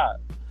 versus a 5,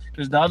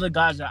 because the other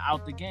guys are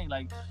out the game.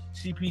 Like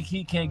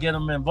CP can't get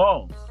them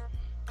involved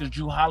because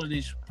Jrue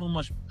Holiday's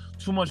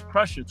too much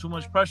pressure.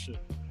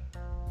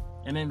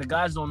 And then the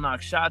guys don't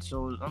knock shots.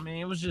 So, I mean,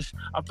 it was just,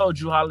 I felt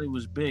Jrue Holiday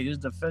was big. His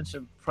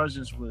defensive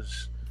presence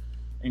was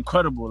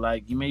incredible.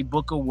 Like, he made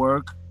Booker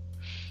work.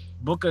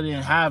 Booker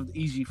didn't have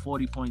easy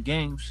 40-point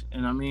games.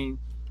 And, I mean,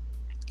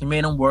 he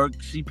made him work.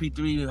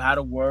 CP3 had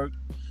to work.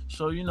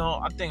 So, you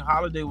know, I think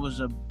Holiday was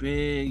a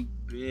big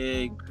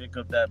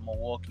pickup that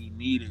Milwaukee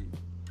needed.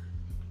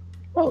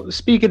 Well,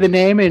 speak of the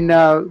name, and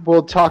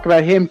we'll talk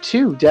about him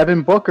too.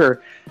 Devin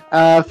Booker.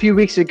 A few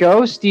weeks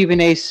ago,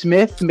 Stephen A.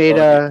 Smith made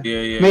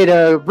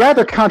a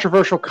rather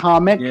controversial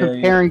comment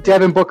comparing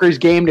Devin Booker's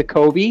game to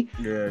Kobe.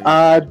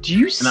 Do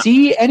you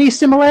see any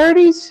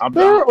similarities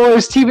there, or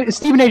is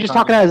Stephen A. just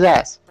talking out his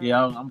ass?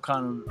 Yeah, I'm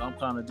kind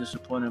of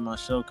disappointed in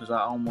myself because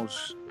I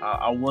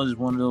was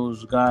one of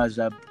those guys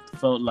that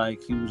felt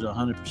like he was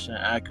 100%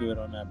 accurate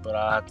on that, but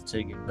I have to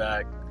take it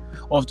back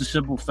off the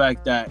simple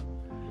fact that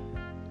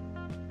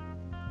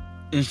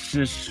it's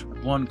just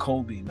one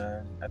Kobe,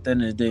 man. At the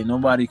end of the day,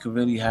 nobody could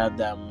really have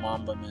that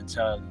Mamba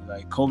mentality.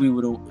 Like, Kobe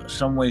would have,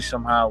 some way,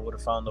 somehow, would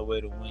have found a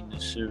way to win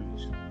this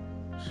series.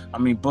 I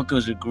mean,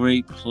 Booker's a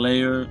great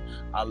player.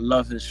 I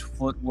love his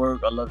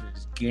footwork. I love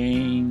his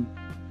game.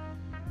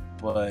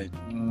 But,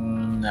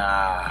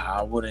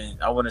 I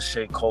wouldn't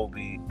say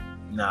Kobe.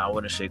 I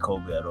wouldn't say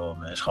Kobe at all,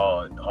 man. It's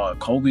hard.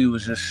 Kobe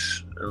was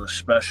just, it was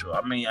special.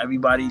 I mean,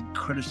 everybody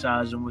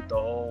criticized him with the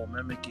whole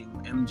mimicking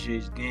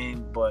MJ's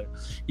game, but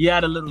he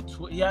had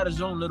he had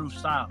his own little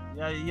style.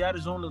 He had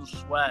his own little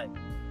swag.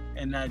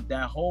 And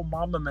that whole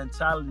Mamba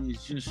mentality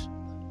is just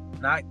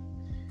not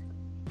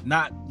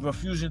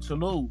refusing to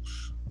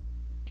lose.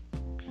 You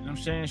know what I'm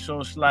saying?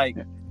 So it's like,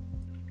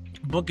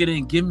 Booker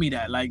didn't give me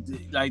that. Like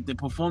the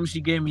performance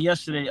he gave me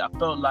yesterday, I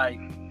felt like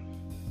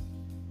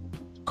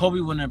Kobe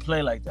wouldn't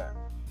play like that.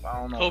 I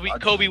don't know.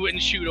 Kobe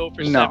wouldn't shoot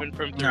over 7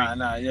 from 3. Yeah. You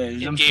know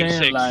what I'm Game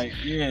saying?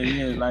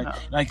 6.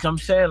 Like I'm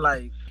saying,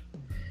 like,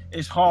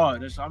 it's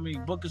hard.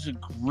 Booker's a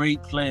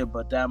great player,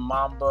 but that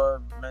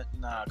Mamba,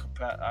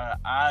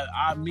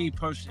 me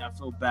personally, I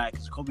feel bad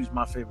because Kobe's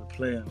my favorite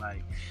player.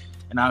 Like,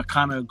 and I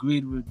kind of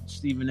agreed with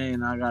Stephen A.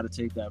 and I got to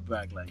take that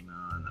back. Like,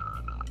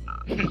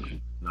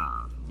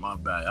 nah, my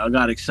bad. I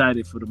got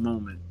excited for the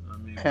moment.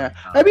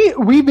 I mean,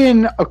 we've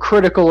been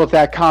critical of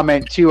that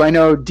comment too. I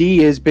know D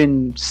has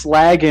been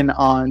slagging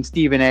on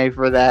Stephen A.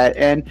 for that,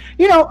 and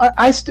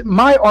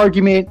my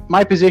argument,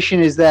 my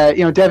position is that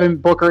Devin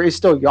Booker is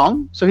still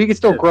young, so he can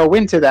still grow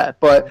into that.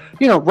 But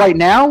right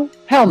now,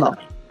 hell no,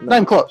 not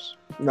even close.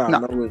 No,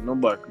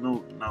 nobody,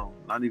 no,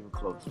 not even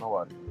close.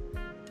 Nobody.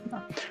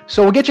 No.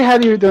 So we'll get you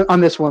ahead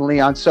on this one,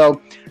 Leon.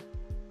 So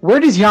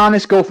where does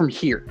Giannis go from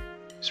here?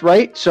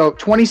 Right. So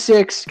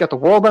 26, got the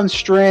world on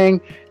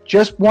string.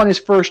 Just won his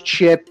first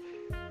chip.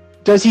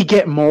 Does he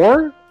get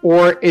more,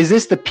 or is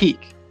this the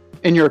peak,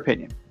 in your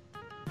opinion?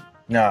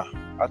 Nah,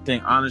 I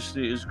think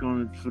honestly, it's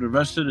going for the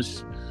rest of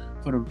this,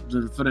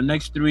 for the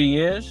next 3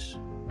 years.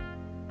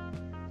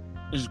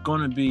 It's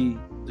going to be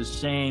the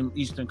same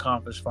Eastern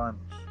Conference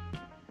Finals: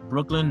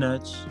 Brooklyn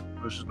Nets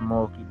versus the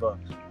Milwaukee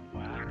Bucks.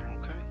 Wow.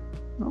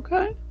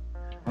 Okay.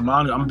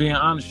 I'm being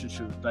honest with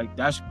you. Like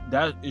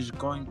that is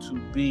going to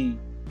be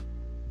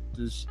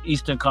this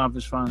Eastern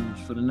Conference Finals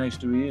for the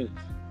next 3 years.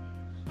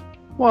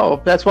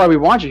 Well, that's why we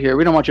want you here.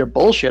 We don't want you to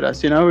bullshit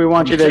us, We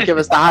want you to give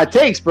us the hot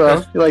takes,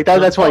 bro. Like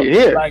that's why you're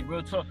here. Like,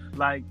 real talk.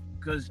 Like,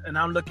 and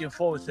I'm looking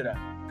forward to that.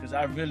 Because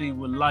I really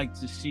would like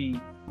to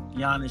see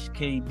Giannis,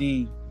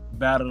 KD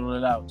battle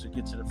it out to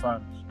get to the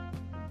finals. You know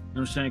what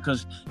I'm saying?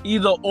 Because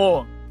either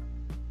or,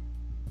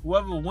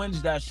 whoever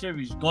wins that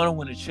series is going to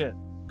win a chip.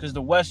 Because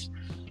the West,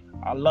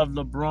 I love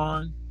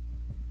LeBron,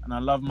 and I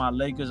love my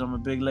Lakers. I'm a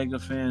big Laker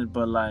fan,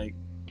 but like,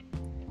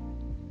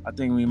 I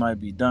think we might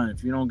be done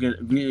if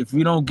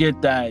we don't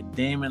get that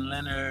Damon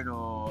Leonard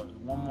or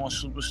one more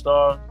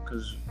superstar,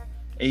 because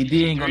AD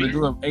ain't gonna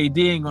do it. AD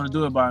ain't gonna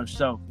do it by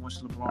himself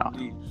once LeBron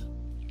leaves.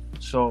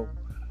 So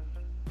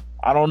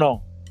I don't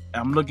know.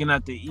 I'm looking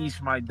at the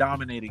East might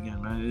dominate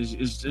again, man.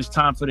 It's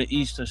time for the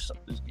East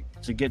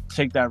to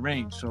take that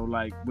reign. So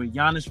like with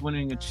Giannis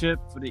winning a chip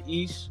for the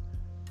East,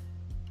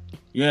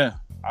 yeah,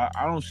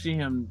 I don't see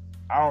him.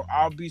 I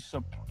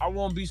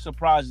won't be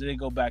surprised if they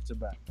go back to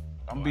back.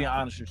 I'm being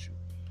honest with you.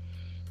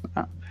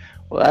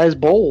 Well, that is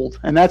bold,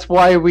 and that's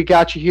why we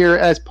got you here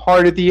as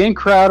part of the in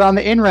crowd on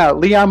the in route,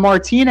 Leon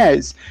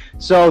Martinez.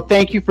 So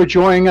thank you for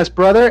joining us,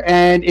 brother.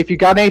 And if you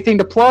got anything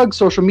to plug,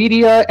 social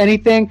media,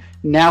 anything,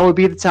 now would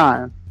be the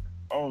time.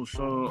 Oh,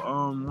 so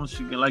once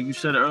again, like you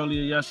said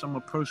earlier, yes, I'm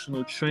a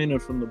personal trainer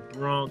from the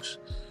Bronx.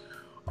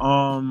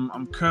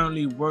 I'm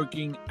currently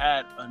working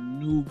at a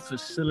new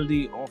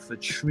facility off of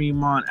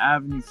Tremont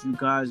Avenue. If you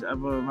guys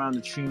ever around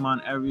the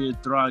Tremont area,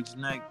 Throgs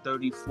Neck,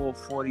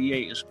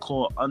 3448. It's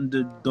called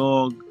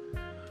Underdog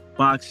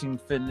Boxing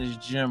Fitness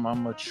Gym.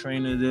 I'm a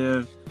trainer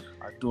there.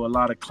 I do a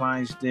lot of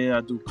clients there.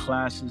 I do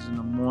classes in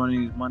the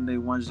mornings, Monday,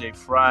 Wednesday,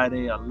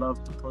 Friday. I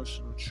love the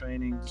personal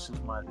training. This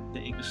is my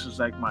thing. This is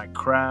like my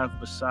craft,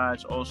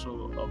 besides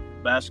also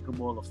a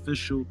basketball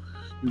official.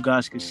 You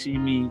guys can see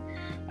me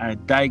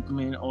at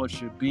Dykeman,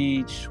 Orchard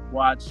Beach,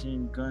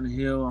 Watson, Gun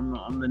Hill.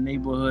 I'm the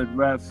neighborhood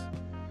ref.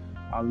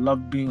 I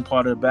love being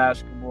part of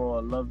basketball.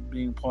 I love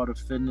being part of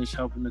fitness,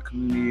 helping the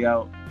community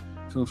out.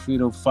 Feel free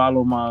to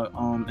follow my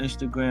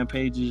Instagram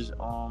pages.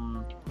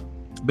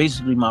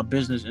 Basically my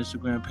business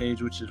Instagram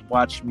page, which is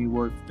Watch Me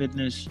Work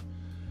Fitness.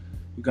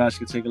 You guys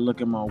can take a look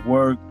at my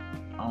work,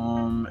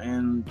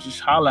 and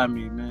just holler at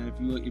me, man.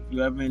 If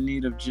you ever in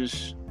need of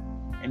just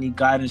any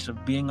guidance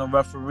of being a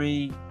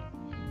referee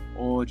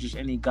or just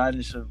any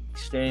guidance of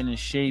staying in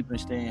shape and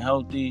staying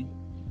healthy,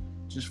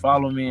 just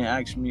follow me and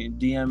ask me,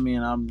 DM me,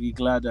 and I'll be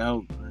glad to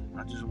help.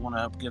 I just want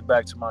to help give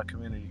back to my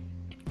community.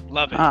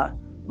 Love it.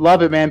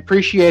 Love it, man.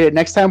 Appreciate it.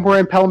 Next time we're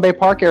in Pelham Bay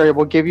Park area,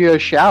 we'll give you a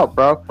shout,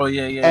 bro. Oh,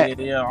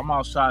 yeah. I'm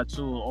outside,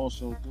 too.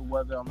 Also, good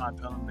weather. I'm at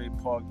Pelham Bay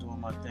Park doing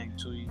my thing,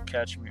 too. You can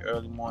catch me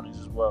early mornings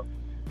as well.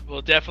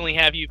 We'll definitely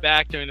have you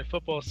back during the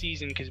football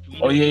season because we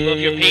love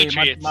your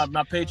Patriots.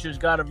 My Patriots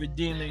got to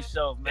redeem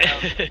themselves, man.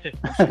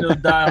 I'm still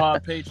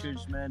diehard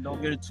Patriots, man. Don't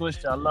get it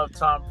twisted. I love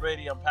Tom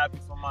Brady. I'm happy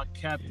for my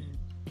Captain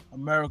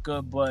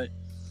America, but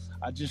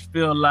I just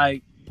feel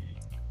like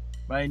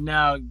right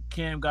now,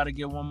 Cam got to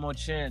get one more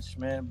chance,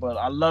 man. But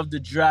I love the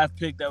draft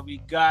pick that we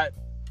got.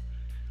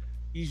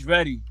 He's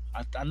ready.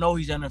 I know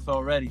he's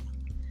NFL ready.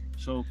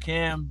 So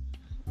Cam,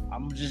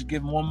 I'm gonna just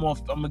give one more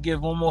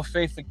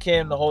faith for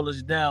Cam to hold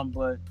us down.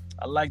 But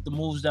I like the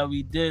moves that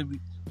we did.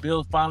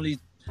 Bill finally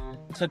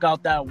took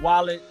out that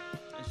wallet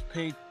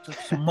and took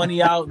some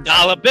money out.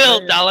 Dollar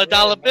bill. You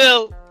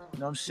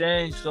know what I'm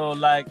saying? So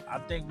like, I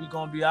think we're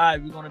gonna be all right.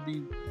 We're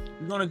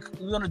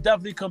gonna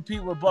definitely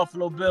compete with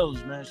Buffalo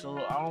Bills, man. So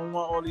I don't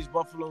want all these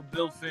Buffalo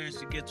Bill fans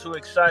to get too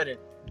excited.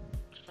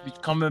 We're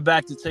coming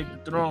back to take the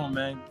throne,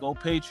 man. Go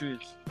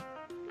Patriots.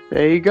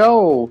 There you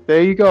go.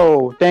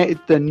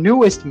 The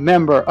newest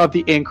member of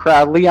the In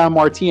Crowd, Leon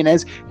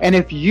Martinez. And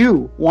if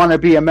you want to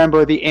be a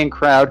member of the In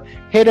Crowd,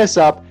 hit us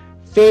up,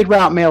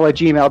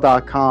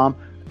 faderoutemail@gmail.com,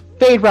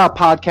 Fade Route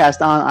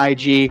Podcast on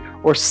IG,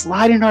 or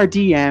slide in our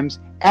DMs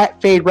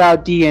at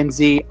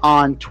FadeRouteDNZ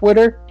on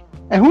Twitter.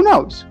 And who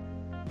knows?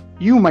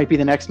 You might be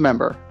the next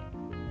member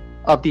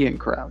of the In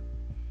Crowd.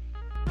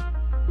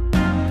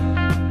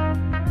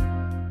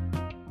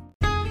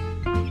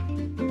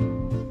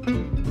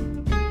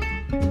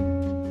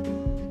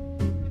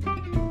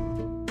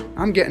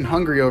 I'm getting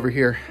hungry over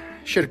here.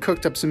 Should have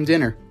cooked up some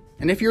dinner.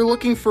 And if you're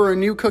looking for a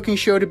new cooking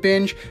show to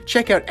binge,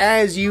 check out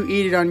As You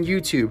Eat It on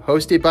YouTube,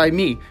 hosted by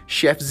me,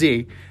 Chef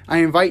Z. I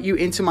invite you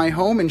into my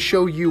home and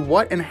show you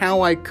what and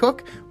how I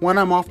cook when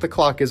I'm off the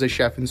clock as a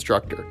chef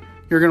instructor.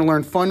 You're going to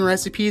learn fun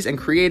recipes and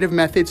creative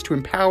methods to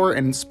empower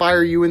and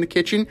inspire you in the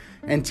kitchen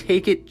and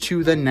take it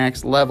to the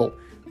next level.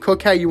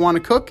 Cook how you want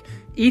to cook,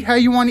 eat how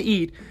you want to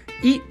eat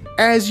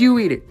as you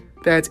eat it.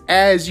 That's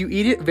As You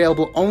Eat It,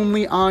 available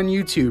only on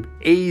YouTube.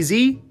 AZ,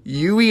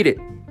 you eat it.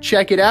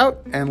 Check it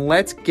out, and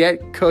let's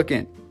get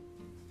cooking.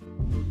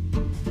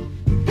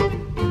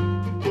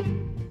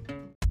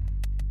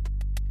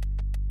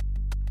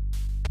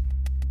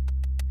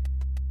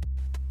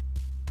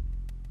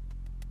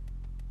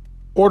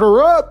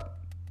 Order up!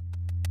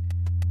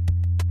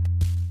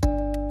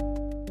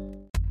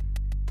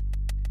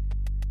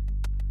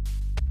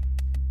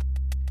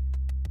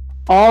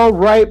 All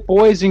right,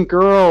 boys and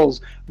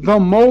girls, the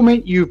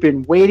moment you've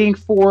been waiting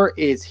for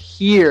is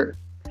here.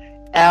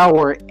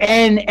 Our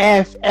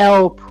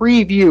NFL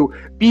preview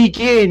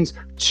begins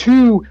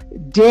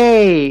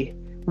today.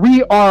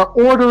 We are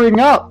ordering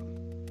up.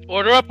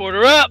 Order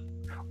up.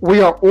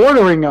 We are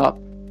ordering up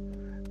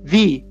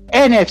the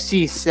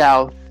NFC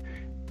South,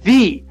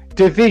 the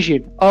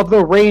division of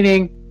the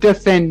reigning,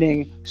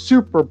 defending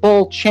Super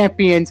Bowl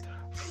champions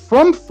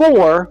from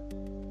 4.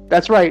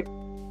 That's right,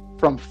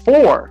 from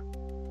 4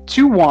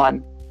 to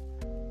 1.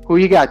 Who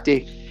you got,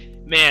 D?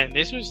 Man,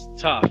 this was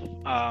tough.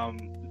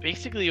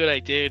 Basically what I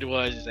did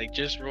was I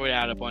just wrote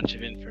out a bunch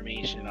of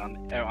information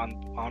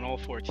on all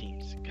 4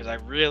 teams because I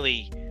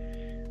really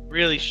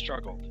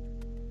struggled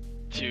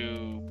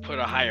to put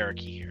a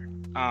hierarchy here.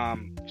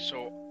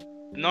 So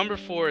number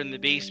 4 in the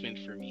basement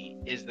for me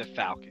is the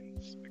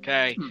Falcons.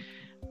 Okay,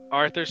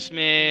 Arthur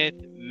Smith,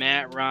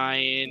 Matt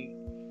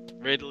Ryan,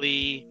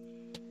 Ridley.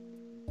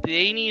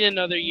 They need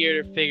another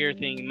year to figure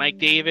things. Mike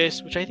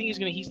Davis, which I think he's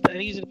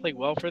gonna play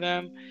well for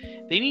them.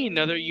 They need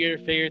another year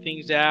to figure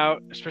things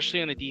out,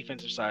 especially on the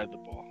defensive side of the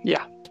ball.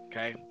 Yeah.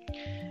 Okay.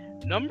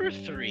 Number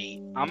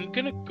 3, I'm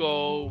gonna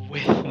go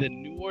with the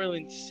New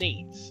Orleans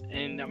Saints,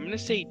 and I'm gonna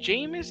say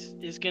Jameis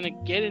is gonna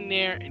get in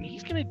there and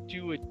he's gonna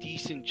do a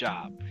decent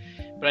job,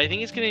 but I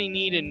think it's gonna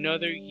need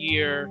another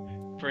year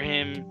for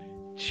him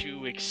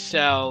to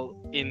excel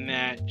in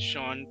that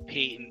Sean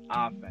Payton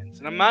offense.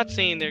 And I'm not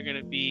saying they're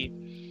gonna be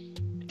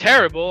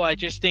terrible. I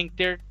just think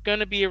they're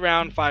gonna be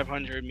around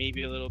 500,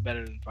 maybe a little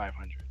better than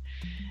 500.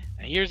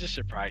 Now here's a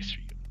surprise for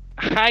you.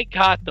 I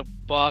got the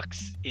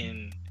Bucks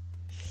in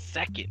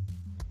 2nd,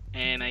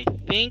 and I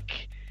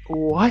think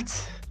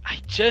what? I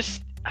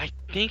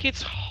think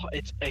it's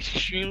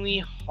extremely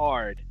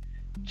hard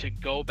to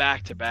go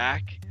back to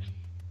back,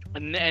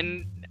 and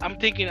I'm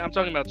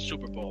talking about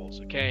Super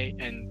Bowls, okay?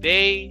 And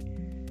they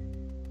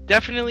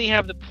definitely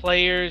have the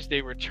players.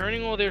 They're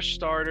returning all their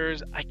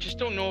starters. I just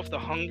don't know if the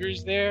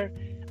hunger's there.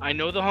 I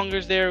know the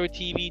hunger's there with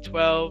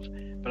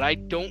TB12, but I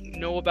don't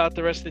know about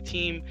the rest of the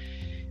team.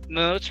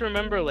 Now, let's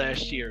remember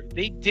last year.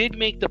 They did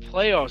make the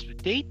playoffs, but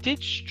they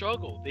did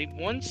struggle. They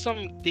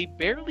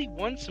barely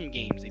won some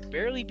games. They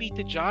barely beat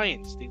the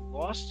Giants. They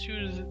lost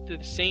to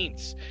the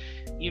Saints.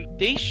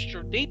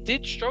 They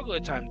did struggle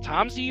at times.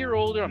 Tom's a year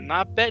older. I'm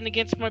not betting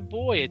against my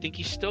boy. I think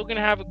he's still going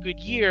to have a good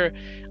year.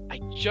 I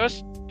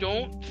just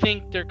don't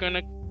think they're going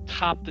to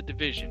top the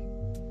division.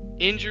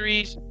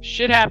 Injuries,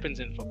 shit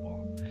happens in football.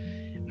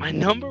 My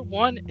number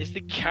one is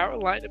the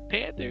Carolina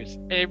Panthers.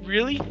 And I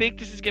really think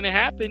this is going to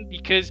happen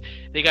because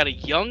they got a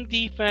young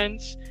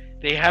defense.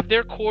 They have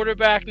their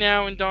quarterback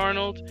now in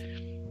Darnold.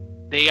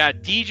 They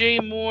got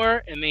DJ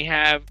Moore, and they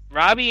have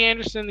Robbie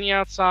Anderson on the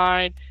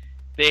outside.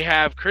 They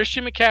have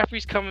Christian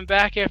McCaffrey's coming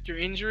back after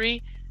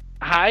injury.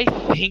 I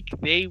think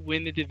they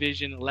win the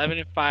division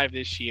 11-5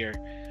 this year.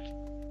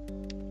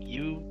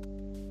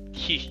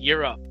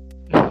 You're up.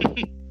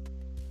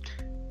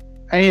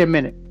 I need a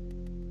minute.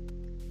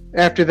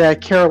 After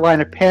that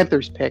Carolina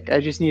Panthers pick, I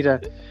just need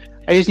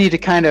to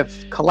kind of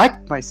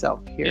collect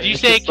myself here. Did you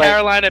say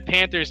Carolina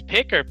Panthers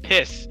pick or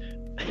piss?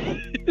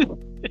 A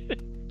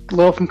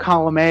little from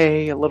column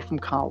A, a little from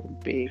column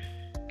B.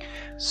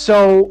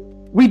 So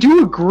we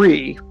do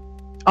agree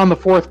on the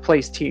fourth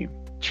place team.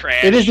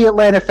 Trash. It is the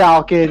Atlanta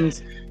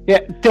Falcons. Yeah,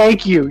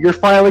 thank you. You're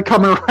finally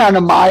coming around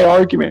to my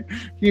argument.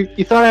 You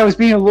thought I was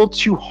being a little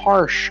too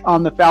harsh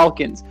on the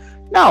Falcons.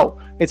 No,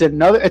 it's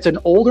an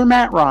older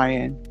Matt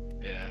Ryan.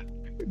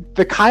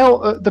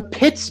 The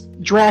Pitts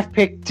draft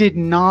pick did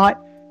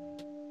not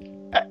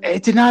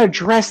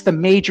address the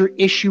major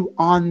issue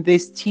on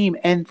this team,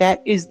 and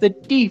that is the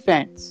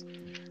defense.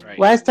 Right.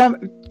 Last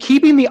time,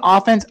 keeping the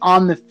offense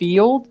on the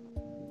field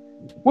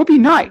would be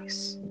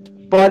nice,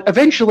 but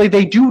eventually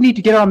they do need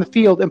to get on the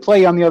field and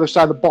play on the other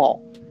side of the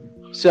ball.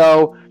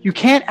 So you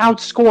can't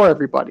outscore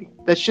everybody.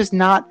 That's just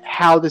not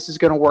how this is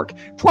going to work.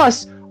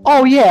 Plus,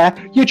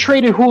 you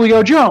traded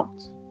Julio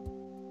Jones.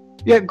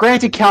 Yeah,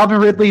 granted, Calvin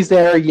Ridley's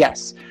there,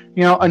 yes.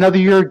 Another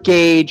year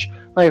Gage.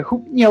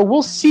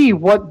 We'll see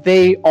what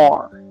they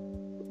are.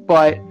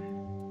 But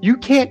you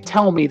can't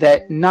tell me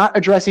that not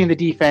addressing the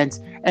defense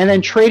and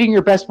then trading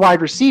your best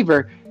wide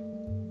receiver,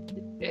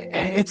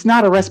 it's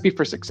not a recipe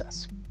for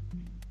success.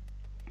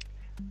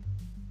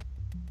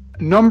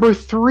 Number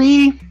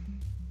 3,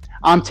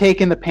 I'm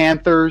taking the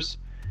Panthers.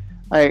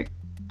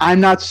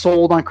 I'm not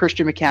sold on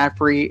Christian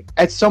McCaffrey.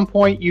 At some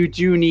point, you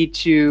do need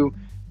to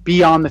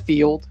be on the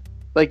field.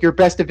 Your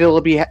best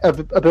ability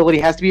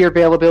has to be your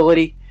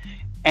availability,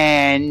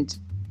 and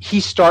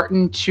he's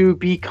starting to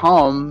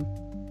become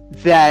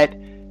that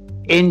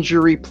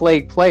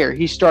injury-plagued player.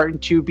 He's starting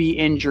to be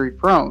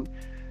injury-prone.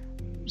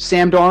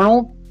 Sam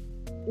Darnold,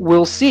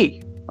 we'll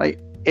see.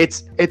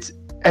 It's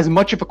as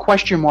much of a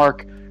question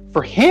mark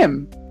for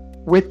him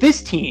with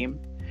this team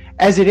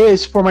as it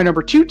is for my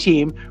number 2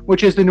 team,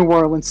 which is the New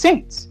Orleans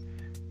Saints.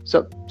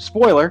 So,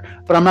 spoiler,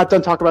 but I'm not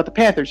done talking about the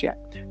Panthers yet.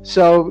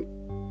 So,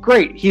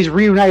 great, he's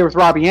reunited with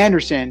Robbie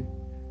Anderson.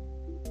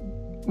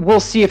 We'll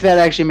see if that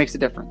actually makes a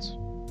difference.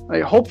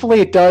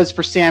 Hopefully it does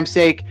for Sam's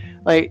sake.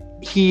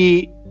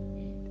 He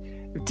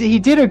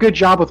did a good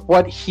job with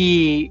what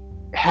he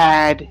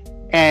had,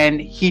 and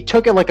he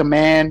took it like a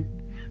man.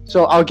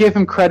 So I'll give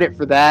him credit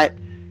for that.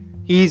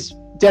 He's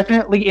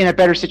definitely in a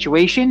better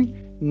situation.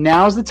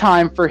 Now's the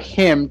time for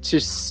him to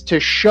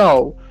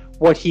show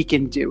what he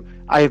can do.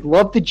 I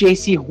love the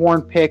J.C.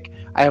 Horn pick.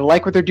 I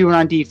like what they're doing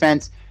on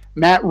defense.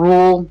 Matt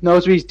Rule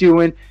knows what he's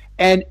doing.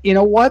 And you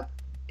know what?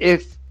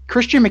 If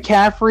Christian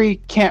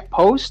McCaffrey can't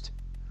post,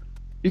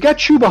 you got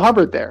Chuba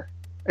Hubbard there.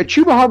 And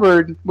Chuba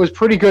Hubbard was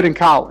pretty good in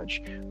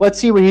college. Let's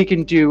see what he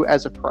can do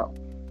as a pro. All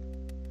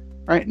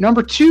right,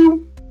 number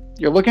 2,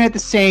 you're looking at the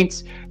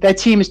Saints. That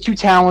team is too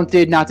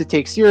talented not to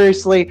take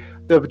seriously.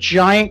 The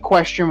giant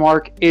question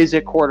mark is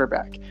at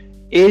quarterback.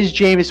 Is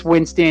Jameis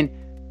Winston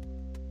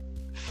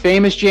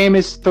famous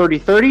Jameis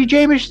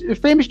 30-30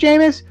 famous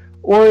Jameis?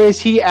 Or is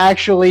he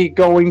actually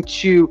going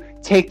to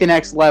take the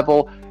next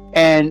level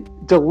and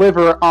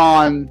deliver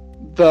on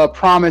the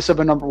promise of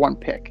a number 1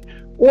 pick?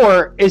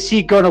 Or is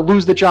he going to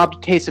lose the job to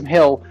Taysom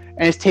Hill,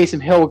 and is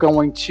Taysom Hill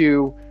going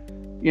to,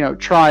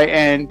 try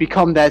and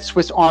become that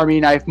Swiss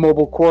Army knife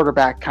mobile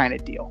quarterback kind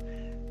of deal?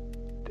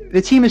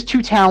 The team is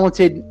too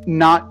talented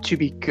not to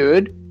be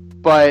good,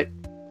 but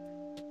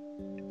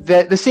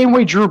the same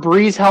way Drew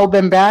Brees held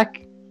them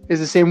back is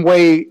the same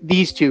way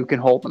these two can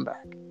hold them back.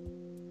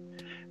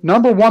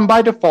 Number 1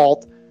 by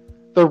default,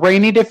 the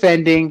reigning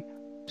defending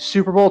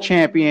Super Bowl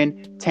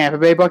champion Tampa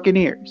Bay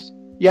Buccaneers.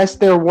 Yes,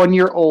 they're 1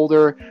 year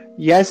older.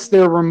 Yes,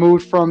 they're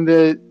removed from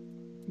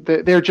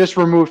they're just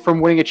removed from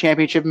winning a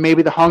championship.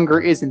 Maybe the hunger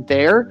isn't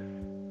there,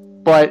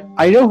 but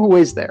I know who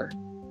is there,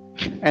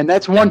 and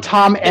that's one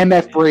Tom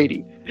M.F.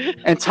 Brady.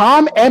 And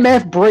Tom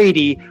M.F.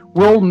 Brady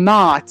will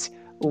not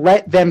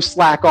let them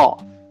slack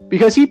off,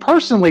 because he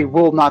personally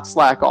will not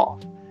slack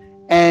off.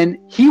 And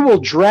he will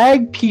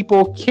drag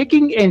people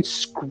kicking and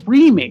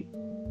screaming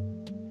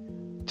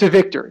to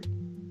victory.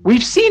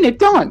 We've seen it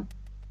done.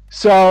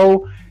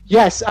 So,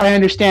 yes, I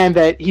understand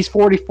that he's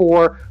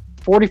 44.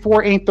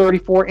 44 ain't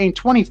 34, ain't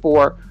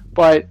 24.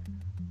 But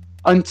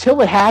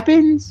until it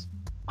happens,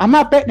 I'm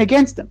not betting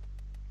against him.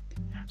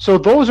 So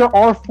those are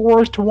our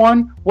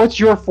 4-1. What's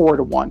your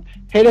 4-1?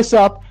 Hit us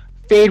up,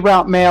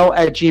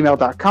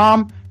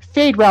 faderoutemail@gmail.com,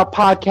 Fade Route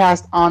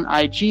Podcast on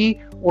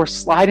IG, or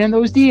slide in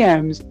those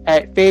DMs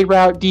at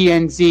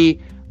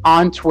FadeRouteDNZ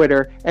on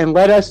Twitter and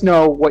let us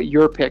know what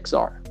your picks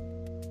are.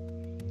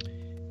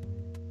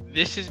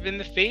 This has been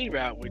the Fade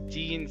Route with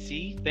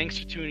D&Z. Thanks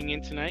for tuning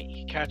in tonight. You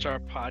can catch our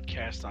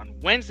podcast on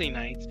Wednesday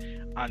nights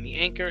on the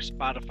Anchor,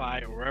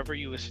 Spotify, or wherever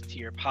you listen to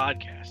your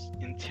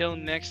podcast. Until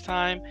next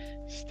time,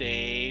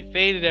 stay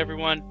faded,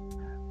 everyone.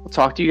 We'll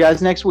talk to you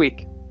guys next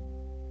week.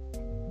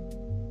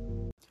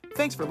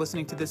 Thanks for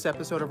listening to this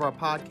episode of our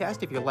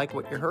podcast. If you like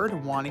what you heard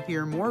and want to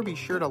hear more, be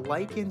sure to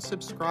like and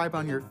subscribe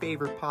on your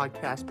favorite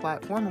podcast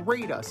platform.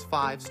 Rate us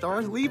 5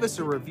 stars, leave us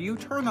a review,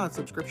 turn on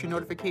subscription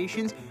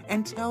notifications,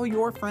 and tell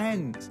your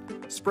friends.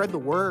 Spread the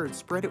word,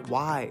 spread it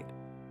wide.